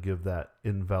kind of give that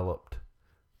enveloped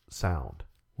sound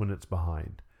when it's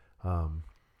behind.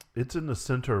 It's in the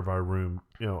center of our room.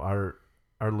 Our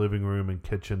living room and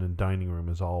kitchen and dining room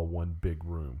is all one big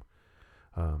room.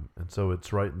 And so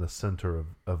it's right in the center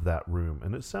of that room.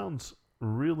 And it sounds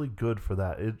really good for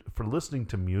that. For listening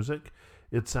to music,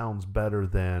 it sounds better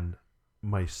than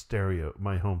my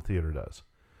home theater does.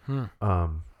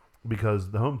 Because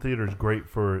the home theater is great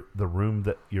for the room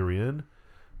that you're in,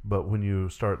 but when you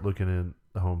start looking in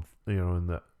the home, in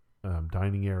the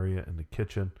dining area and the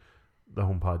kitchen, the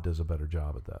HomePod does a better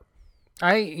job at that.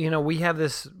 We have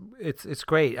this. It's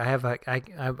great. I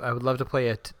would love to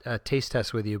play a taste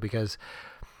test with you, because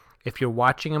if you're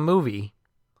watching a movie,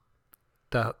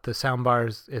 the soundbar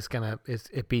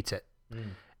it beats it.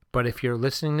 But if you're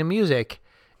listening to music,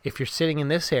 if you're sitting in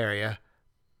this area,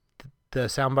 the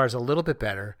soundbar is a little bit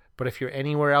better. But if you're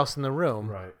anywhere else in the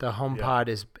room, the HomePod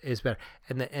is better.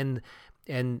 And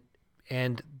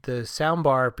the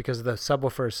soundbar, because of the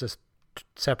subwoofer is a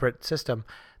separate system,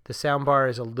 the soundbar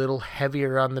is a little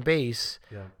heavier on the bass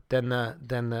than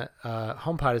the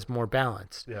HomePod is more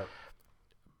balanced. Yeah.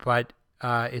 But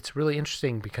it's really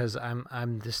interesting, because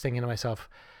I'm just thinking to myself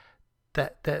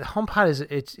that HomePod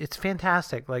it's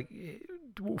fantastic. Like,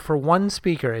 for one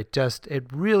speaker, it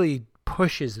really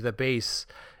pushes the bass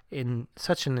in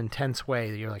such an intense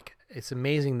way that you're like, it's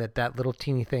amazing that little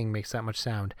teeny thing makes that much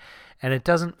sound, and it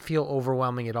doesn't feel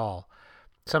overwhelming at all.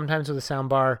 Sometimes with a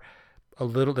soundbar,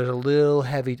 there's a little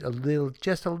heavy,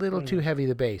 just a little too heavy,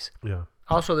 the bass. Yeah.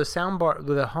 Also, the soundbar,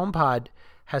 the HomePod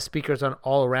has speakers on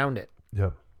all around it.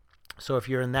 Yep. So if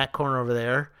you're in that corner over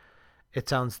there, it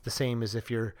sounds the same as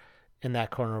if you're in that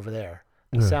corner over there.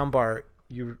 The soundbar,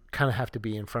 you kind of have to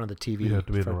be in front of the TV. You have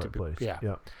to be in the right place. Yeah.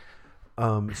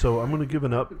 So I'm going to give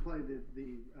an up. To play the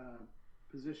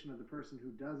position of the person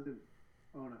who doesn't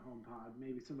own a HomePod.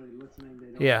 Maybe somebody listening,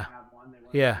 they don't have one. They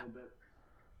want a little bit.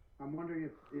 I'm wondering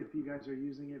if you guys are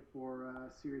using it for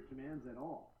Siri commands at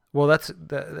all. Well, I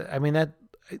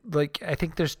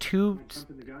think there's two. Am I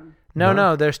jumping the gun?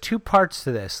 No, there's two parts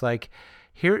to this. Like,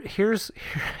 here's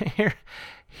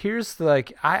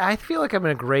like, I feel like I'm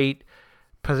in a great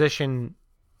position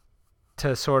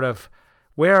to sort of,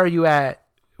 where are you at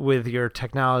with your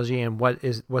technology, and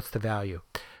what's the value?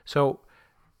 So,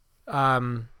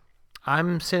 I'm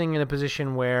sitting in a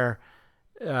position where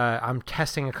I'm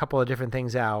testing a couple of different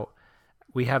things out.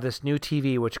 We have this new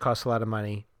TV, which costs a lot of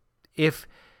money. If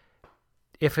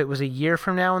it was a year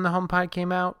from now when the HomePod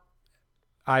came out,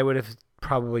 I would have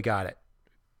probably got it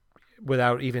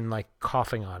without even like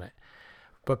coughing on it.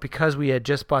 But because we had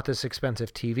just bought this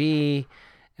expensive TV,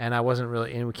 and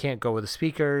we can't go with the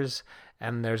speakers,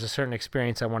 and there's a certain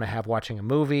experience I want to have watching a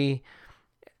movie,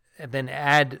 and then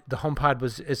add the HomePod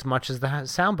was as much as the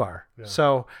soundbar. Yeah.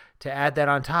 So to add that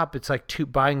on top, it's like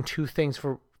buying two things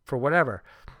for whatever.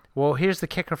 Well, here's the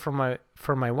kicker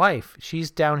for my wife. She's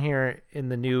down here in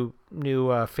the new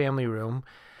family room,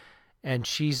 and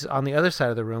she's on the other side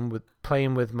of the room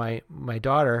playing with my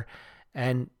daughter,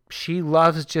 and she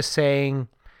loves just saying,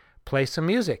 "Play some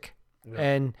music."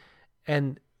 Yeah.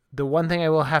 And the one thing I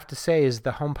will have to say is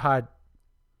the HomePod,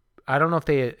 I don't know if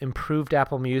they improved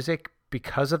Apple Music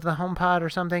because of the HomePod or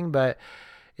something, but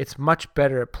it's much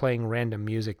better at playing random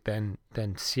music than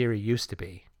Siri used to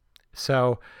be.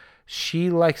 So she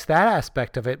likes that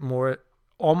aspect of it more,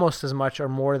 almost as much or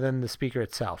more than the speaker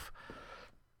itself.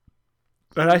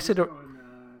 But I said,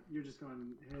 you're just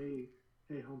going, hey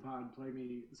HomePod, play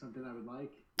me something I would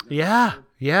like. Yeah,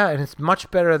 and it's much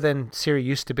better than Siri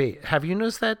used to be. Have you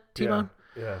noticed that, T-Bone?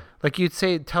 Yeah. Like, you'd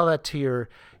say, tell it to your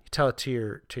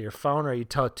phone, or you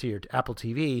tell it to your Apple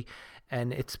TV,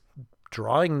 and it's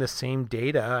drawing the same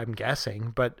data, I'm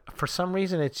guessing, but for some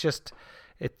reason it's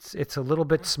a little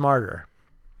bit smarter.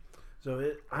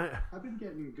 So I've been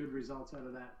getting good results out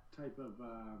of that type of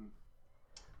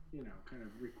kind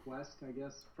of request, I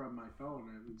guess, from my phone.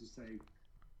 I would just say,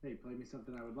 hey, play me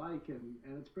something I would like, and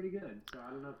it's pretty good. So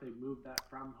I don't know if they moved that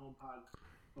from HomePod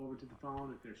over to the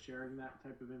phone, if they're sharing that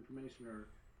type of information, or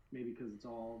maybe because it's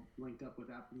all linked up with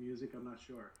Apple Music. I'm not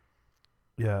sure.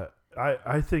 Yeah,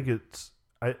 I think it's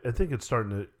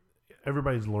starting to.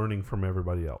 Everybody's learning from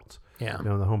everybody else. Yeah, the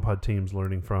HomePod team's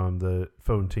learning from the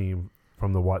phone team,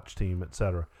 from the watch team,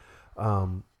 etc.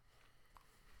 Now,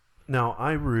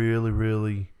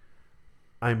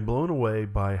 I'm blown away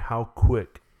by how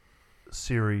quick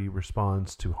Siri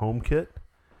responds to HomeKit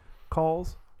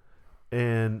calls,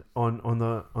 and on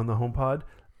the HomePod,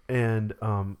 and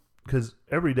because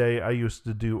every day I used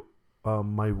to do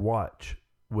my watch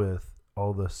with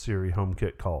all the Siri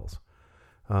HomeKit calls.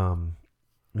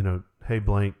 Hey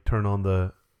blank, turn on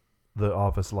the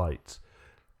office lights,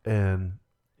 and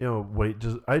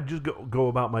I just go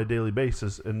about my daily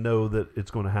basis and know that it's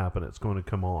going to happen. It's going to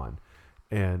come on,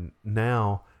 and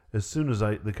now as soon as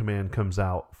the command comes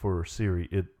out for Siri,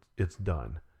 it's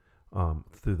done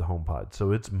through the HomePod.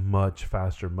 So it's much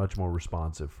faster, much more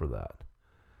responsive for that.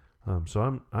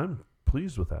 So I'm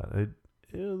pleased with that.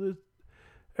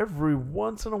 every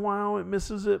once in a while it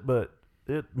misses it, but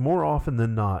it more often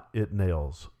than not it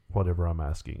nails whatever I'm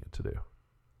asking it to do.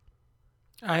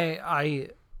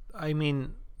 I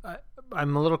mean,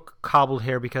 I'm a little cobbled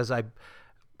here because a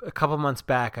couple months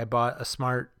back I bought a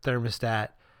smart thermostat,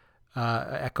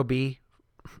 Ecobee,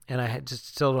 and I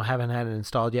still haven't had it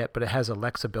installed yet, but it has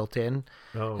Alexa built in,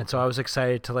 and so I was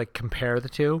excited to like compare the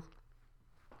two.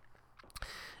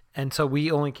 And so we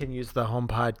only can use the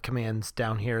HomePod commands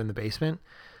down here in the basement,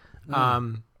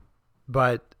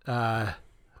 but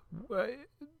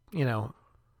you know,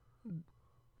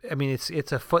 I mean,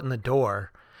 it's a foot in the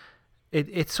door.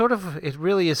 It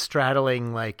really is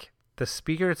straddling like the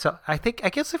speaker itself. I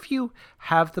guess if you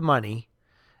have the money,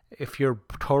 if you're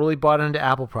totally bought into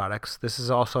Apple products, this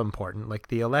is also important. Like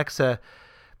the Alexa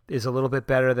is a little bit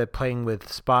better than playing with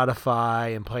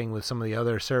Spotify and playing with some of the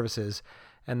other services.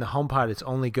 And the HomePod is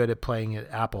only good at playing at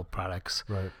Apple products.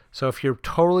 Right. So if you're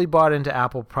totally bought into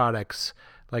Apple products,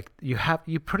 like you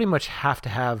pretty much have to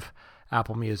have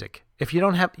Apple Music. If you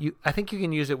don't have, I think you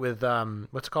can use it with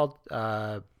what's it called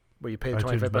where you pay the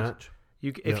iTunes $25. Match?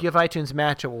 If you have iTunes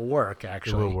Match, it will work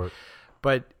actually. It will work.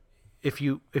 But if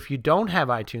you don't have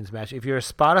iTunes Match, if you're a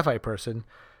Spotify person,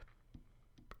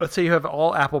 let's say you have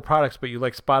all Apple products, but you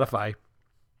like Spotify,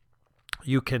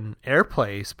 you can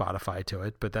AirPlay Spotify to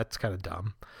it, but that's kind of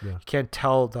dumb. Yeah. You can't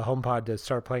tell the HomePod to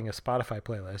start playing a Spotify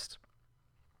playlist.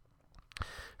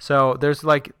 So there's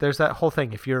that whole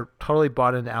thing. If you're totally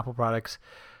bought into Apple products,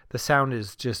 the sound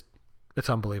is just, it's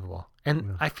unbelievable.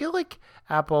 And I feel like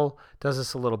Apple does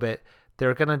this a little bit.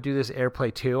 They're going to do this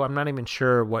AirPlay too. I'm not even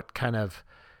sure what kind of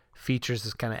features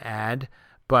it's going to add,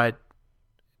 but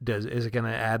is it going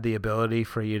to add the ability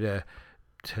for you to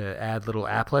add little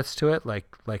applets to it,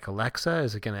 like Alexa?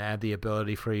 Is it going to add the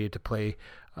ability for you to play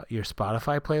your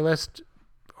Spotify playlist?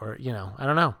 Or, I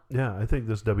don't know. Yeah, I think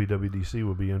this WWDC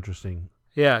will be interesting.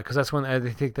 Yeah, because that's when I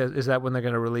think is that when they're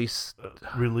going to release or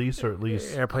at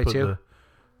least AirPlay 2?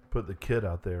 Put the kit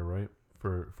out there, right,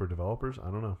 for developers. I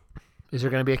don't know. Is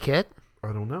there going to be a kit?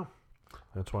 I don't know.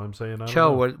 That's why I'm saying I don't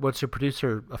Cho, know. what's your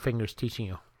producer fingers teaching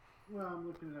you? Well, I'm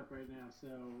looking it up right now. So,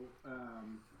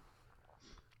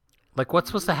 like, what's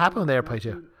supposed to happen with AirPlay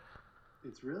 2?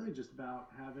 It's really just about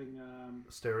having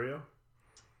Stereo?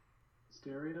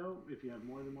 stereo. If you have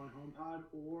more than one HomePod,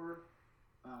 or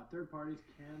third parties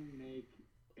can make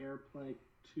AirPlay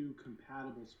 2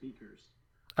 compatible speakers.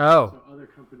 Oh. So other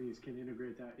companies can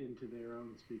integrate that into their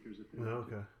own speakers if they want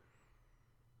to. Okay.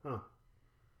 Huh.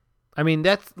 I mean,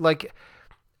 that's like,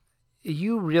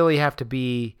 you really have to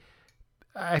be,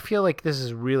 I feel like this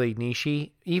is really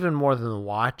niche-y, even more than the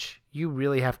watch. You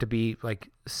really have to be like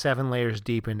 7 layers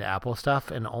deep into Apple stuff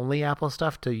and only Apple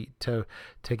stuff to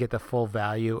get the full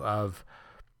value of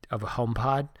a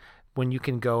HomePod, when you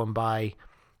can go and buy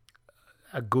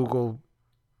a Google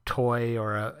toy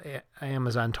or a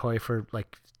Amazon toy for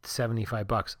like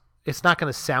 $75. It's not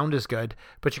going to sound as good,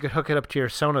 but you could hook it up to your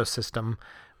Sonos system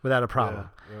without a problem.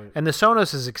 Yeah, right. And the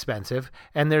Sonos is expensive,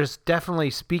 and there's definitely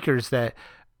speakers that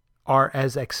are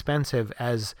as expensive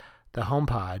as the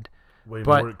HomePod. Way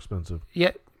more expensive.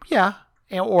 Yeah,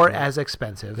 or as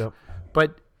expensive. Yep.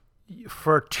 But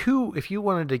if you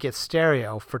wanted to get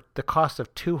stereo for the cost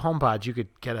of 2 HomePods, you could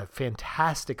get a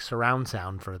fantastic surround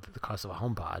sound for the cost of a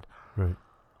HomePod. Right.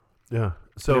 Yeah.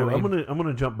 So You know what I mean? I'm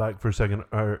gonna jump back for a second.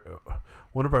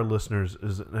 One of our listeners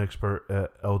is an expert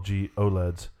at LG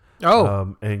OLEDs.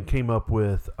 Oh. And came up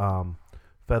with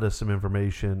fed us some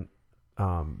information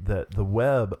that the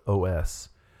Web OS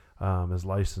is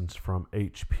licensed from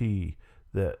HP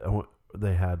that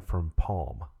they had from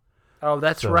Palm. Oh,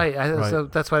 that's So, right. right. So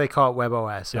that's why they call it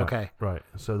WebOS. Yeah, Okay. Right.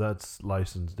 So that's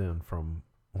licensed in from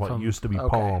what From- used to be okay.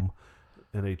 Palm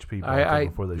and HP bought them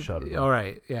before they shut it. All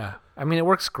right. Yeah. I mean, it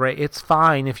works great. It's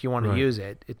fine if you want to Right. use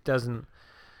it. It doesn't.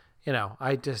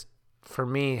 For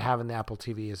me, having the Apple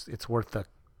TV it's worth the,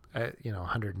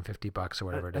 $150 or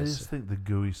whatever it I is. just think the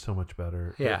GUI's so much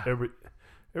better. Yeah.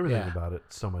 Everything Yeah. about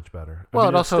it's so much better. Well, it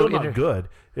it's also still not good.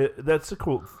 That's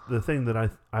the thing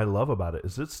that I love about it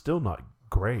is it's still not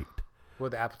great.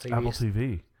 With Apple TV. Apple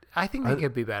TV. I think they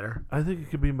could be better. I think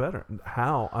it could be better.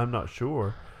 How? I'm not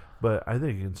sure, but I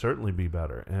think it can certainly be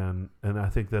better. And I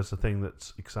think that's the thing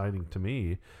that's exciting to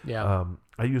me. Yeah.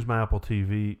 I use my Apple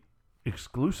TV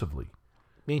exclusively.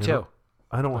 Me You too. know,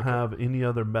 I don't have any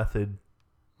other method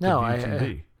No, to view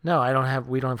TV. No, I don't have.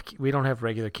 We don't have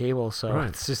regular cable, so Right.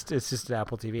 it's just an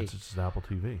Apple TV. It's just Apple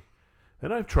TV.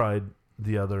 And I've tried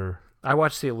the other. I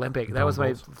watched the Olympic. That was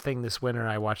my Dongles. thing this winter.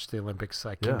 I watched the Olympics.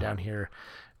 I came Yeah. down here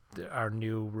our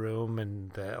new room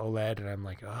and the OLED, and I'm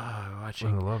like, I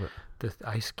watching love it. the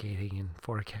ice skating in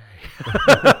 4K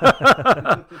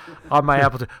on my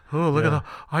Apple. Oh, look at that!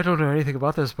 I don't know anything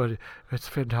about this, but it's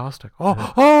fantastic.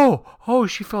 Oh,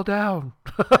 she fell down.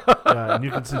 Yeah, and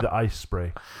you can see the ice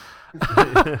spray.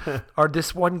 Or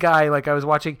this one guy, like I was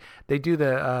watching, they do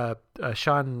the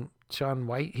Sean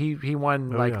White. He won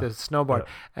the snowboard,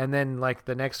 and then like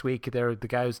the next week, the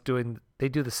guy was they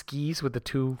do the skis with the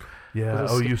two. Yeah.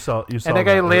 Oh, you saw. And that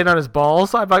guy landed on his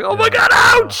balls. I'm like, oh my god,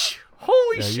 ouch!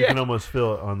 Holy shit! You can almost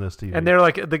feel it on this TV. And they're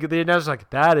like, the announcer's like,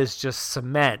 that is just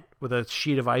cement with a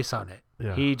sheet of ice on it.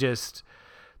 Yeah.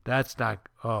 That's not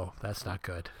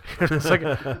good. It's like,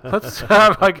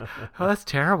 I'm like, oh, that's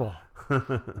terrible. I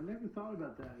never thought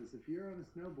about that. Is if you're on a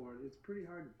snowboard, it's pretty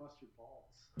hard to bust your balls.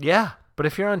 Yeah, but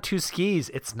if you're on two skis,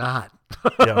 it's not.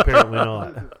 Yeah, apparently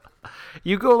not.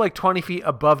 You go like 20 feet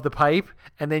above the pipe,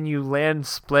 and then you land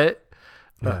split.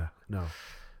 Yeah, no.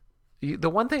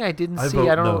 The one thing I didn't see,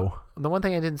 I don't know. The one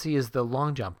thing I didn't see is the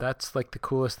long jump. That's like the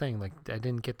coolest thing. Like I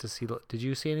didn't get to see. Did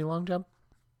you see any long jump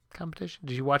competition?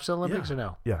 Did you watch the Olympics or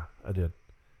no? Yeah, I did.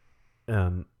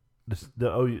 And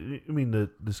you mean the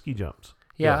ski jumps?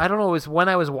 Yeah, I don't know. It was when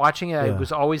I was watching it, I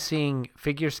was always seeing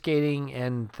figure skating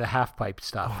and the half pipe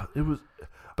stuff. It was,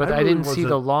 but I didn't see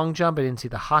the long jump. I didn't see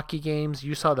the hockey games.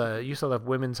 You saw the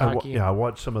women's hockey. I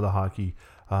watched some of the hockey.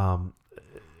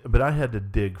 But I had to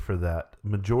dig for that.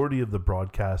 Majority of the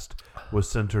broadcast was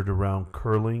centered around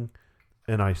curling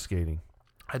and ice skating.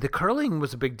 The curling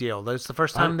was a big deal. That's the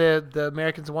first time the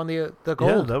Americans won the gold.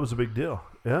 Yeah, that was a big deal.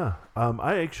 Yeah,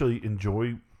 I actually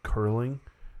enjoy curling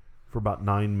for about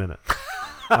 9 minutes.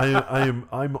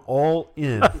 I'm all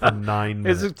in for 9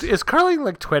 minutes. Is curling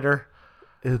like Twitter?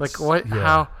 It's, like what?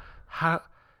 Yeah. How?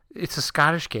 It's a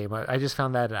Scottish game. I just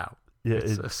found that out. Yeah,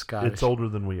 it's a Scottish. It's older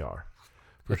than we are.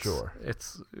 For sure.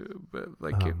 It's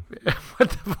like what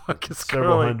the fuck is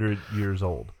several curling? 100 years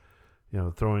old,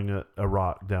 throwing a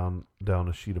rock down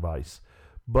a sheet of ice.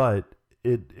 But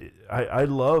I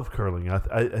love curling.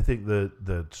 I think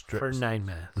for 9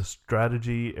 minutes, the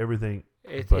strategy, everything.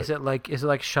 Is it like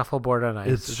shuffleboard on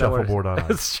ice? It's shuffleboard on ice.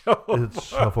 It's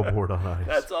shuffleboard on ice.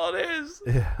 That's all it is.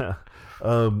 Yeah.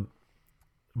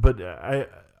 But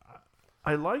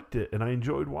I liked it and I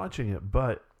enjoyed watching it.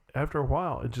 But after a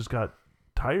while, it just got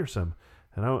tiresome,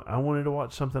 and I wanted to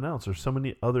watch something else. There's so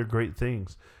many other great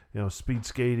things. Speed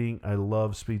skating. I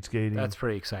love speed skating. That's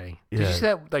pretty exciting. Yeah. Did you see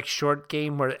that like short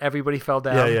game where everybody fell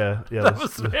down? Yeah. That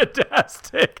was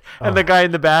fantastic. And the guy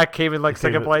in the back came in like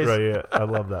second place. Right. Yeah. I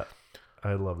love that.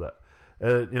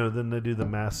 Then they do the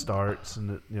mass starts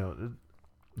and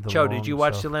Joe, did you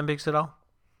watch the Olympics at all?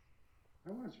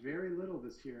 I watched very little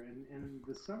this year, and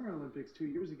the Summer Olympics 2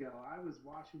 years ago, I was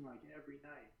watching like every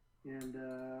night. And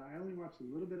I only watched a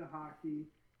little bit of hockey.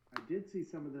 I did see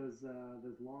some of those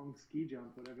long ski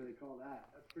jump, whatever they call that.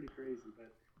 That's pretty crazy,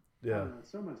 but I don't know,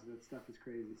 so much of that stuff is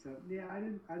crazy. So yeah, I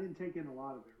didn't take in a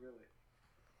lot of it really.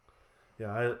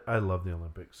 Yeah, I love the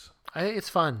Olympics. It's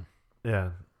fun.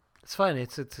 Yeah, it's fun.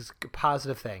 It's a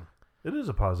positive thing. It is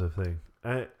a positive thing.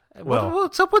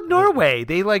 What's up with Norway?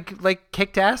 They like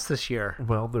kicked ass this year.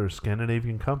 Well, they're a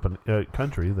Scandinavian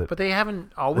country that, but they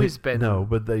haven't always been. No,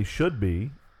 but they should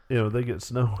be. They get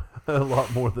snow a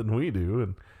lot more than we do,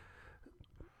 and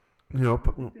they have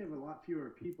a lot fewer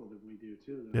people than we do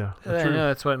too. Though. Yeah, I know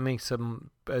that's what makes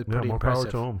them pretty more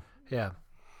impressive. power to them.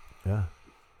 Yeah.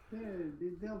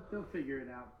 They'll figure it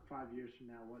out 5 years from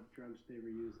now what drugs they were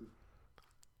using.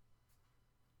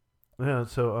 Yeah.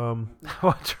 So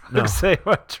what drugs they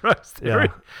were?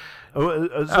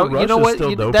 So you know what?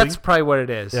 still doping? That's probably what it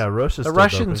is. Yeah, Russia's the still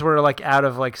Russians doping. were like out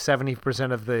of like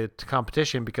 70% of the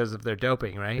competition because of their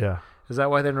doping, right? Yeah. Is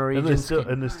that why the Norwegians?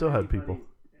 And they still had people.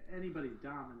 Anybody's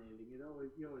dominating.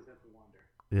 You always have to wonder.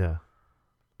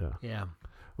 Yeah.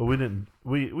 Well, we didn't.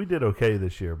 We did okay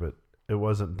this year, but it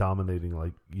wasn't dominating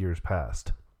like years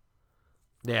past.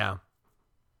 Yeah.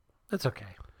 That's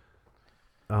okay.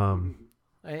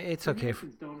 It's okay.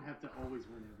 Americans don't have to always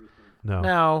win everything.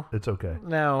 No, it's okay.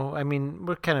 No, I mean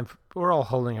we're all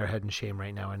holding our head in shame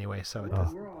right now anyway. So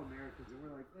we're all Americans, and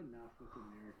we're like enough with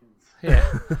Americans.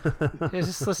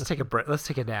 Yeah. Let's take a break. Let's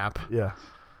take a nap. Yeah.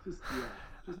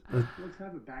 Let's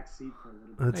have a back seat for a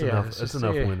little bit. That's enough. That's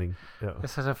enough winning. Yeah.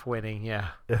 That's enough winning. Yeah.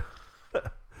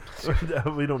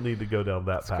 We don't need to go down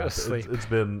that path. It's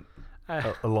been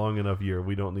a long enough year.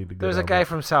 We don't need to go. There's a guy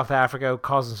from South Africa who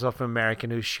calls himself an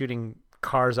American who's shooting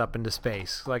cars up into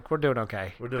space. Like, we're doing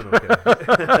okay. We're doing okay.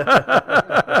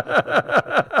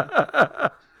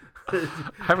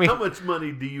 I mean, how much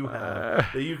money do you have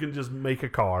that you can just make a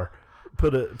car,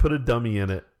 put a dummy in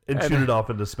it, and shoot it off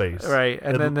into space. Right,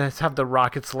 and then let's have the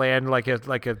rockets land like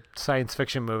a science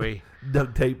fiction movie.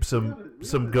 Duct tape some We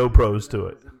oughta GoPros do to that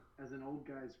it. as an old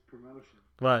guy's promotion.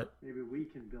 What? Maybe we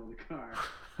can build a car.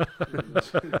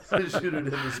 Shoot it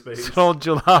into space. It's old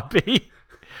jalopy.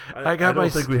 I got don't my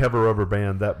think we have a rubber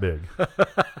band that big.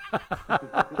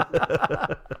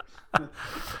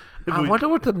 I wonder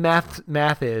what the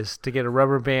math is to get a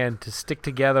rubber band to stick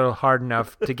together hard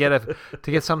enough to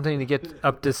get something to get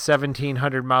up to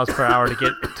 1,700 miles per hour to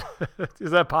get.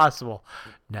 Is that possible?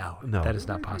 No, that is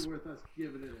not It might be possible. worth us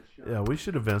giving it a shot. Yeah, we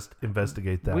should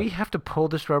investigate that. We have to pull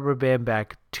this rubber band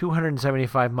back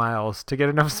 275 miles to get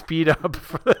enough speed up.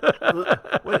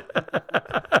 Wait.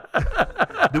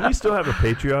 Do we still have a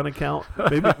Patreon account?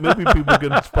 Maybe people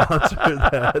can sponsor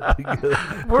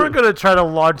that. We're gonna try to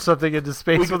launch something into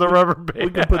space with a rubber band.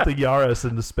 We can put the Yaris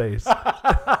into space. Elon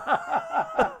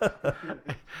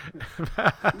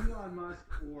Musk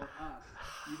or us.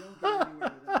 You don't get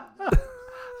anywhere without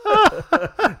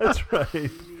that. That's right. We need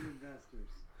investors.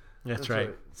 That's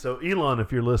right. So Elon,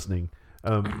 if you're listening,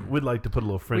 we'd like to put a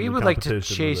little friendly We would like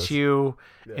competition to with chase this. you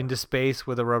into space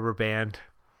with a rubber band.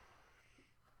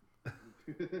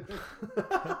 The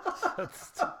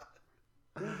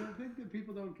thing that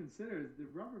people don't consider is the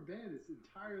rubber band is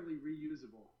entirely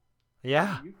reusable.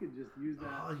 Yeah. You could just use that.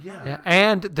 Oh, yeah. Yeah,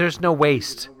 and there's no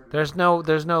waste. There's no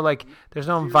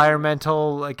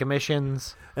environmental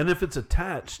emissions. And if it's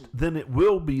attached, then it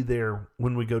will be there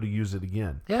when we go to use it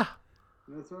again, Yeah.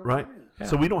 That's what I'm right? saying. Yeah.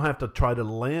 So we don't have to try to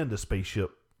land a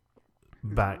spaceship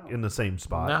back in the same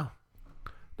spot.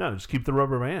 No, just keep the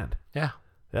rubber band. Yeah.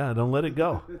 Yeah, don't let it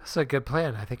go. That's a good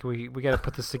plan. I think we got to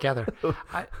put this together.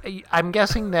 I'm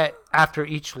guessing that after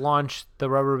each launch, the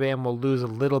rubber band will lose a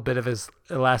little bit of its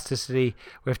elasticity.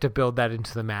 We have to build that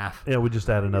into the math. Yeah, we just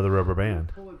add another rubber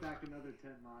band. Pull it back another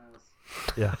 10 miles.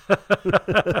 Yeah.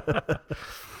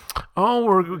 Oh,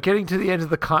 we're getting to the end of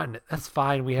the continent. That's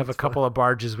fine. We have a couple of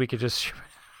barges. We could just.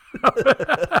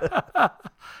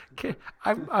 Okay,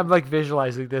 I'm like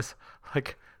visualizing this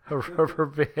like a rubber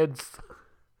band.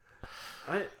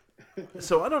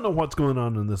 So I don't know what's going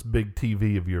on in this big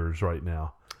TV of yours right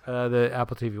now. The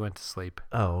Apple TV went to sleep.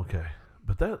 Oh, okay.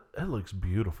 But that looks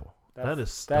beautiful. That is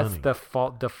stunning. That's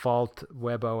the default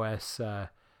WebOS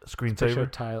screensaver.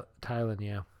 Thailand.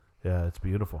 Yeah. Yeah, it's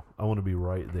beautiful. I want to be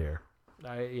right there.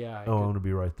 I want to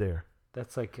be right there.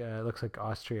 That's like it looks like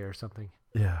Austria or something.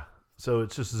 Yeah. So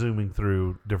it's just zooming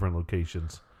through different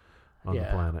locations on the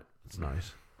planet. It's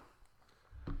nice.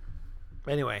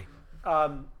 Anyway, All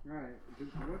right.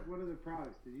 What are the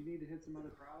products? Did you need to hit some other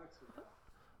products?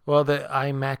 well, the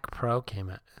iMac Pro came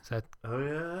out. Is that? Oh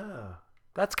yeah.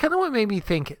 That's kind of what made me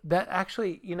think that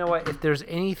actually, you know what? If there's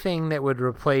anything that would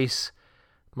replace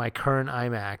my current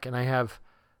iMac, and I have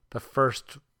the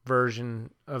first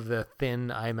version of the thin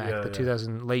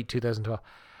iMac, late 2012,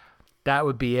 that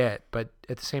would be it. But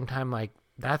at the same time, like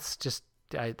that's just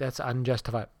that's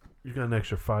unjustified. You got an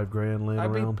extra $5,000 laying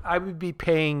around. I would be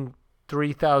paying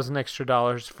 $3,000 extra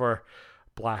for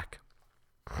black.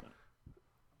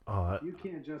 You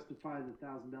can't justify the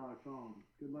 $1,000 phone.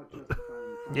 Good luck justifying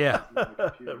the phone. Yeah.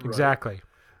 Right. Exactly.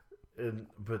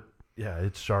 But yeah,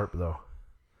 it's sharp though.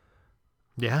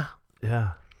 Yeah.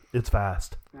 Yeah, it's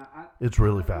fast. Now, It's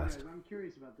really you fast. guys, I'm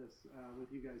curious about this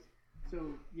with you guys.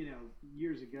 So,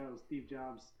 years ago, Steve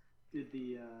Jobs did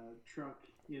the truck,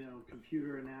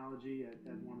 computer analogy at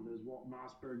one of those Walt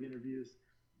Mossberg interviews.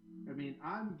 I mean,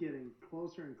 I'm getting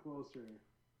closer and closer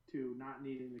to not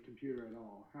needing the computer at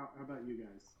all. How about you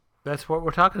guys? That's what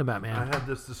we're talking about, man. I had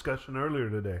this discussion earlier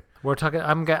today. We're talking.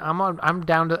 I'm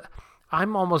down to.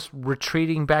 I'm almost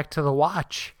retreating back to the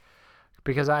watch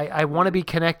because I want to be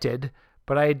connected,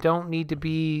 but I don't need to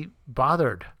be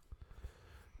bothered.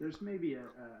 There's maybe a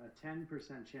 10%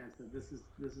 chance that this is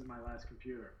my last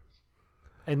computer.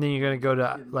 And then you're gonna go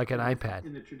to like an iPad.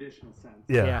 In the traditional sense.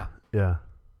 Yeah.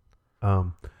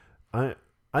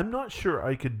 I'm not sure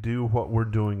I could do what we're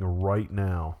doing right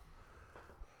now.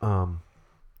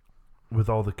 With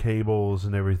all the cables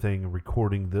and everything, and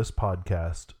recording this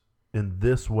podcast in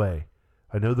this way.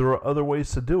 I know there are other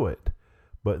ways to do it,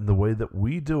 but in the way that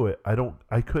we do it,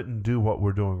 I couldn't do what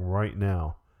we're doing right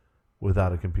now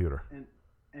without a computer.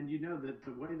 And you know that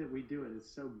the way that we do it is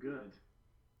so good.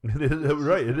 It is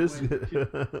right. It is.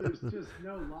 There's just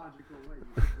no logical way you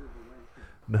can move away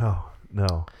from it.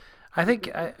 No. I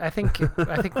think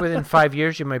within 5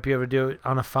 years you might be able to do it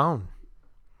on a phone.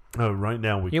 Oh, right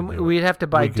now we can do it. We'd have to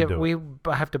buy We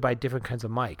have to buy different kinds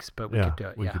of mics, but we could do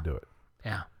it. We could do it.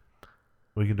 Yeah.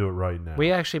 We can do it right now.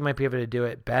 We actually might be able to do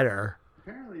it better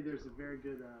Apparently, there's a very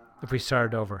good if we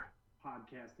started over.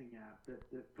 podcasting app that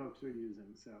folks are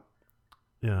using. So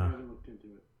Yeah. I haven't looked into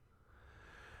it.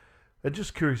 I'm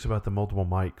just curious about the multiple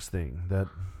mics thing. That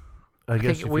I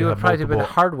guess think if we you would have probably do multiple, with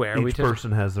hardware. each We just,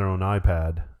 person has their own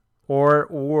iPad.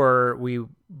 or we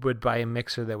would buy a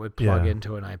mixer that would plug Yeah.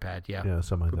 into an iPad. Yeah. Yeah,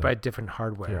 something like We'd that. buy different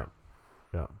hardware.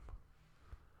 Yeah. Yeah.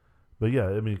 But yeah,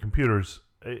 I mean, computers.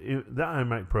 The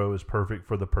iMac Pro is perfect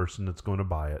for the person that's going to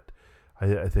buy it.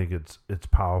 I think it's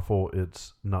powerful.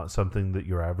 It's not something that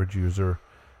your average user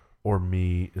or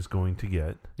me is going to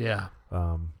get Yeah.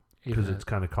 because it's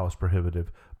kind of cost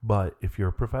prohibitive. But if you're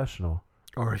a professional,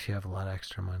 Or if you have a lot of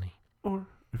extra money. or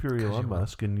if you're 'Cause Elon you want-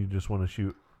 Musk and you just want to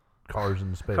shoot cars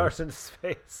in space, Cars in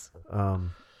space.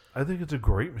 I think it's a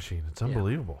great machine. It's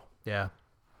unbelievable. Yeah.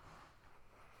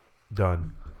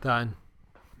 Done. Done.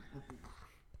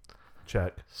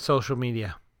 Check. Social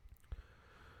media.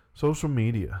 Social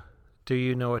media. Do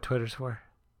you know what Twitter's for?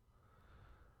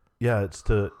 Yeah, it's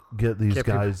to get these Get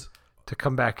people- guys. To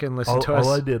come back and listen to us.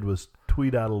 All I did was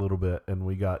tweet out a little bit, and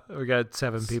we got We got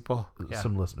 7 people. Yeah.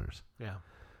 some listeners. Yeah.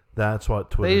 That's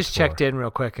what Twitter. They just checked in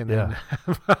real quick and then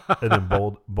and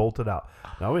then bolted out.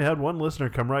 Now we had one listener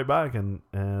come right back and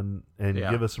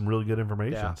Yeah. give us some really good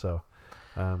information. Yeah. So,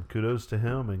 kudos to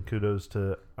him and kudos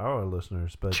to our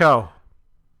listeners. But Cho,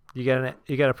 you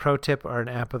got a pro tip or an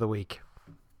app of the week?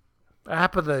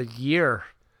 App of the year.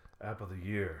 app of the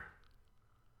year.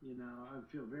 You know, I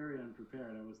feel very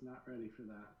unprepared. I was not ready for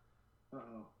that.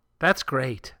 Uh-oh. That's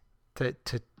great to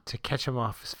catch him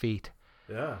off his feet.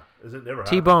 Yeah, is it never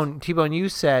T-Bone, you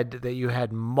said that you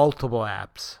had multiple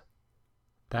apps.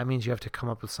 That means you have to come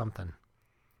up with something.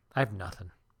 I have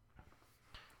nothing.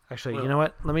 Actually, Well, you know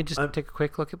what? Let me just I'm- take a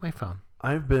quick look at my phone.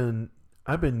 I've been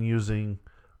using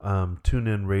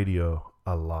TuneIn Radio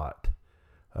a lot.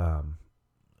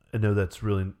 I know that's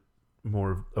really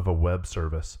more of a web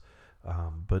service,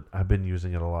 but I've been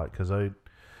using it a lot because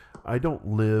I don't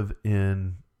live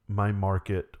in my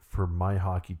market for my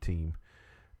hockey team,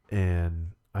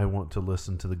 and I want to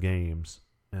listen to the games,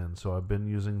 and so I've been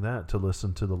using that to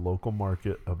listen to the local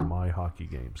market of my hockey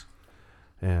games,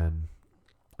 and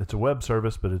it's a web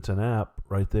service, but it's an app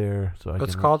right there. So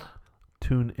What's it can called?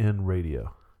 TuneIn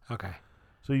Radio. Okay.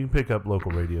 So you can pick up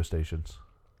local radio stations.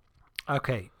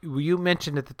 Okay. You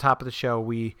mentioned at the top of the show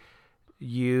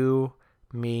you,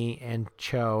 me, and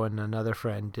Cho and another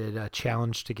friend did a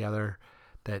challenge together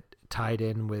that tied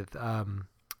in with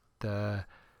the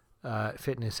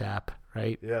fitness app,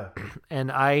 right? Yeah.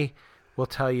 And I will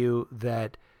tell you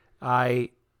that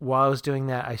while I was doing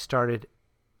that, I started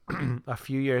a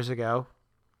few years ago,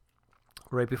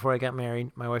 right before I got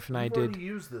married. My wife and I did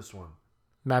use this one.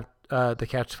 the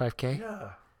Couch 5K. Yeah.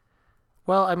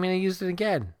 Well, I mean, I used it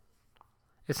again.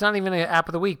 It's not even an app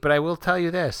of the week, but I will tell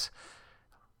you this.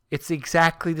 It's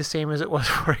exactly the same as it was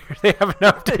for you. They haven't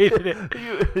updated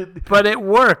it. But it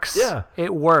works. Yeah.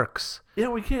 It works. Yeah,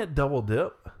 we can't double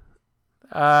dip.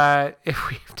 If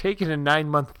we've taken a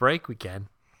 9-month break, we can.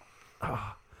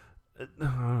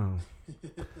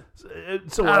 So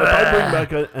if I bring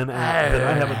back an app that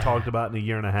I haven't talked about in a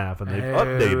year and a half, and they've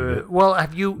updated it. Well,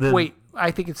 have you... then- wait,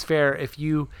 I think it's fair if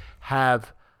you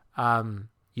have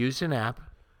used an app,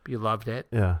 you loved it,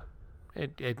 Yeah.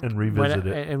 And revisit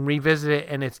it. and revisit it,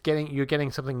 and you're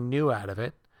getting something new out of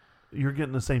it. You're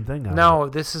getting the same thing out of No,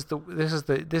 this is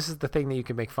the thing that you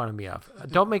can make fun of me of.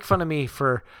 Don't make fun of me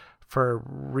for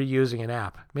reusing an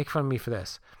app. Make fun of me for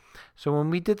this. So when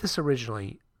we did this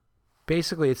originally,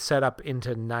 basically it's set up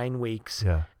into 9 weeks, it.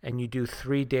 Yeah. and you do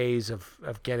 3 days of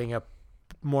getting up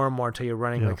more and more until you're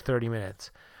running Yeah. like 30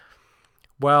 minutes.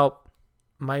 Well,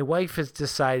 my wife has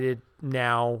decided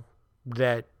now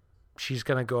that she's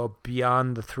going to go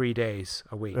beyond the 3 days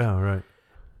a week. Yeah, right.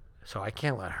 So I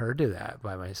can't let her do that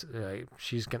by my.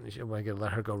 She's gonna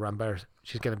let her go run by her.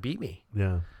 She's gonna beat me.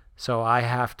 Yeah. So I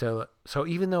have to. So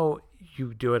even though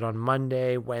you do it on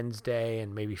Monday, Wednesday,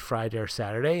 and maybe Friday or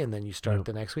Saturday, and then you start Yep.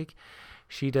 the next week,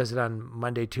 she does it on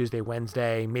Monday, Tuesday,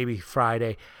 Wednesday, maybe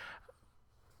Friday.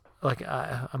 Like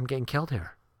I'm getting killed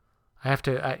here. I have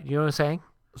to. You know what I'm saying?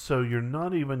 So you're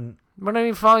not even We're not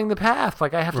even following the path.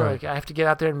 Like I have to. Right. Like I have to get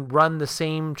out there and run the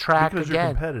same track because you're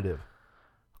again competitive.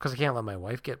 because I can't let my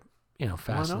wife get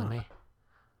faster than not? me.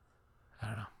 I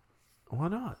don't know. Why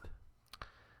not?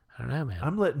 I don't know, man.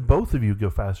 I'm letting both of you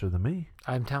go faster than me.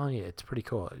 I'm telling you, it's pretty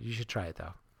cool. You should try it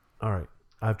though. All right.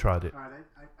 I've tried it. All right,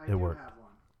 I It do worked. have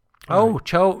one. Oh,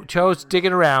 Cho's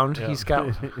digging around. Yeah. He's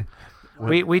got.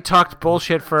 we talked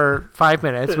bullshit for 5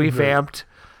 minutes. We vamped.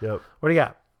 Yep. What do you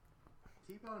got?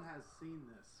 T-Bone has seen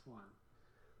this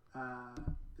one.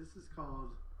 This is called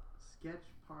Sketch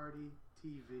Party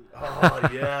TV. Oh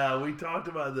yeah, we talked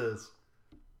about this.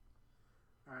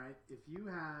 All right, if you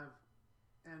have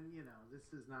and this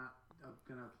is not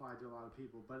going to apply to a lot of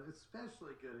people, but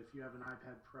especially good if you have an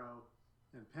iPad Pro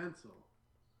and pencil.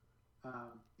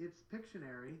 It's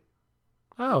Pictionary.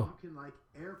 Oh, You can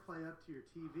AirPlay up to your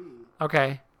TV,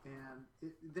 okay. and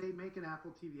they make an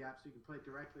Apple TV app so you can play it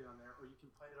directly on there, or you can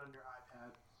play it on your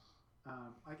iPad.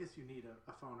 I guess you need a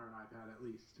phone or an iPad at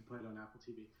least to play it on Apple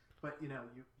TV. But you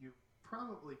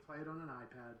probably play it on an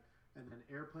iPad and then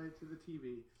AirPlay it to the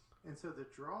TV, and so the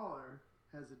drawer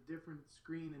has a different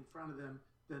screen in front of them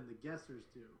than the guessers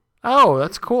do. Oh,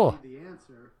 that's They can cool. see the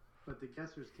answer, but the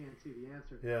guessers can't see the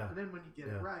answer. Yeah. And then when you get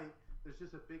it right, there's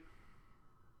just a big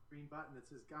green button that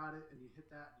says "Got it," and you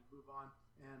hit that and you move on.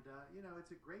 And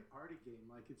it's a great party game.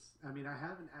 I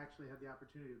haven't actually had the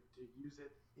opportunity to use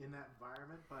it in that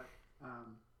environment, but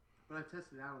I've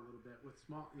tested it out a little bit with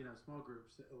small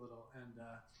groups a little, and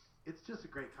it's just a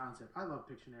great concept. I love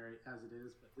Pictionary as it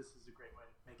is, but this is a great way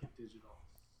to make it digital.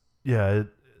 Yeah,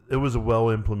 it was a well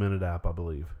implemented app, I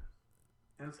believe.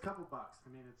 And it's a couple bucks.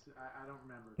 I don't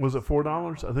remember. Was it $4?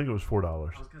 I think it was $4.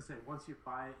 I was gonna say once you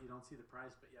buy it, you don't see the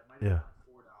price, but it might have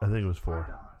been $4. I think it was $4.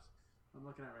 $5. I'm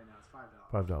looking at it right now. It's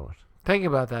 $5. $5. Think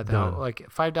about that though. Done. Like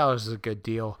 $5 is a good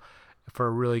deal for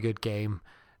a really good game,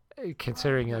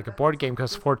 considering a board game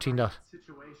costs $14.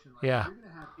 Situation. Yeah. You're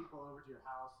gonna have people over to your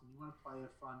house, and you want to play a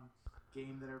fun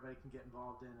game that everybody can get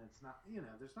involved in. It's not,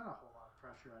 there's not a whole lot of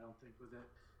pressure, I don't think, with it.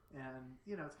 And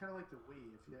it's kind of like the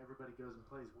Wii. If everybody goes and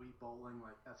plays Wii bowling,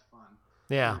 that's fun.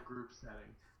 Yeah. In a group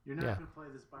setting. You're not gonna play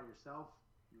this by yourself.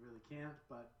 You really can't,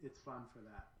 but it's fun for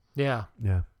that. Yeah.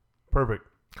 Yeah. Perfect.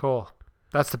 Cool.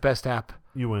 That's the best app.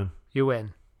 You win. You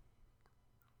win.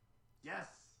 Yes.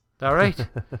 All right.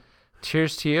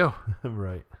 Cheers to you.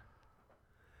 Right.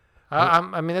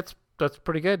 That's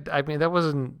pretty good. That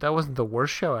wasn't the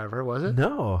worst show ever, was it?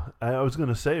 No, I was going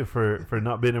to say for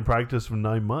not being in practice for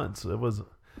 9 months, it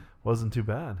wasn't too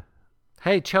bad.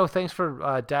 Hey, Cho, thanks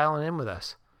for dialing in with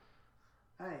us.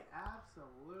 Hey,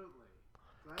 absolutely.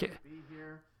 Glad to be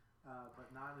here,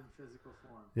 but not in physical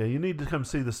form. Yeah, you need to come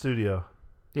see the studio.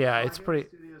 Yeah, Well, it's I hear pretty. The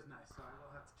studio's nice, so I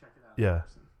will have to check it out. Yeah. In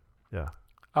person. Yeah.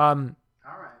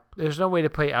 All right. There's no way to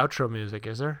play outro music,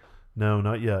 is there? No,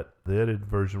 not yet. The edited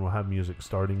version will have music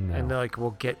starting now. And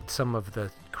we'll get some of the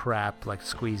crap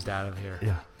squeezed out of here.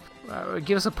 Yeah.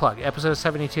 Give us a plug. Episode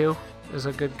 72 is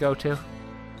a good go-to.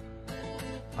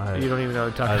 You don't even know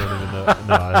what I'm talking I don't about. even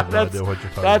know. No, I have no idea what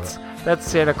you're talking about. That's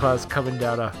Santa Claus coming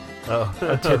down a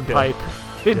tin Okay. pipe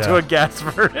into Yeah. a gas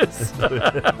furnace.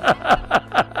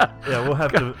 Yeah, we'll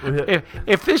have to.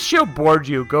 If this show bored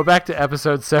you, go back to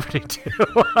episode 72.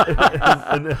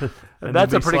 and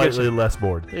That's be a pretty good slightly less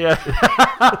bored. Yeah.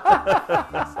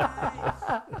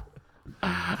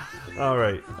 All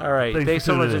right. All right. Thanks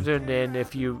for so much for tuning tuning in.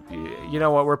 If you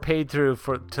know what, we're paid through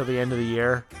till the end of the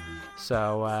year.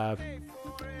 So,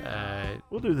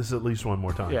 We'll do this at least one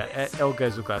more time. yeah, at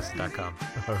elguyswithglasses.com.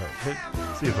 All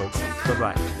right. See you, folks.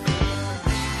 Bye-bye.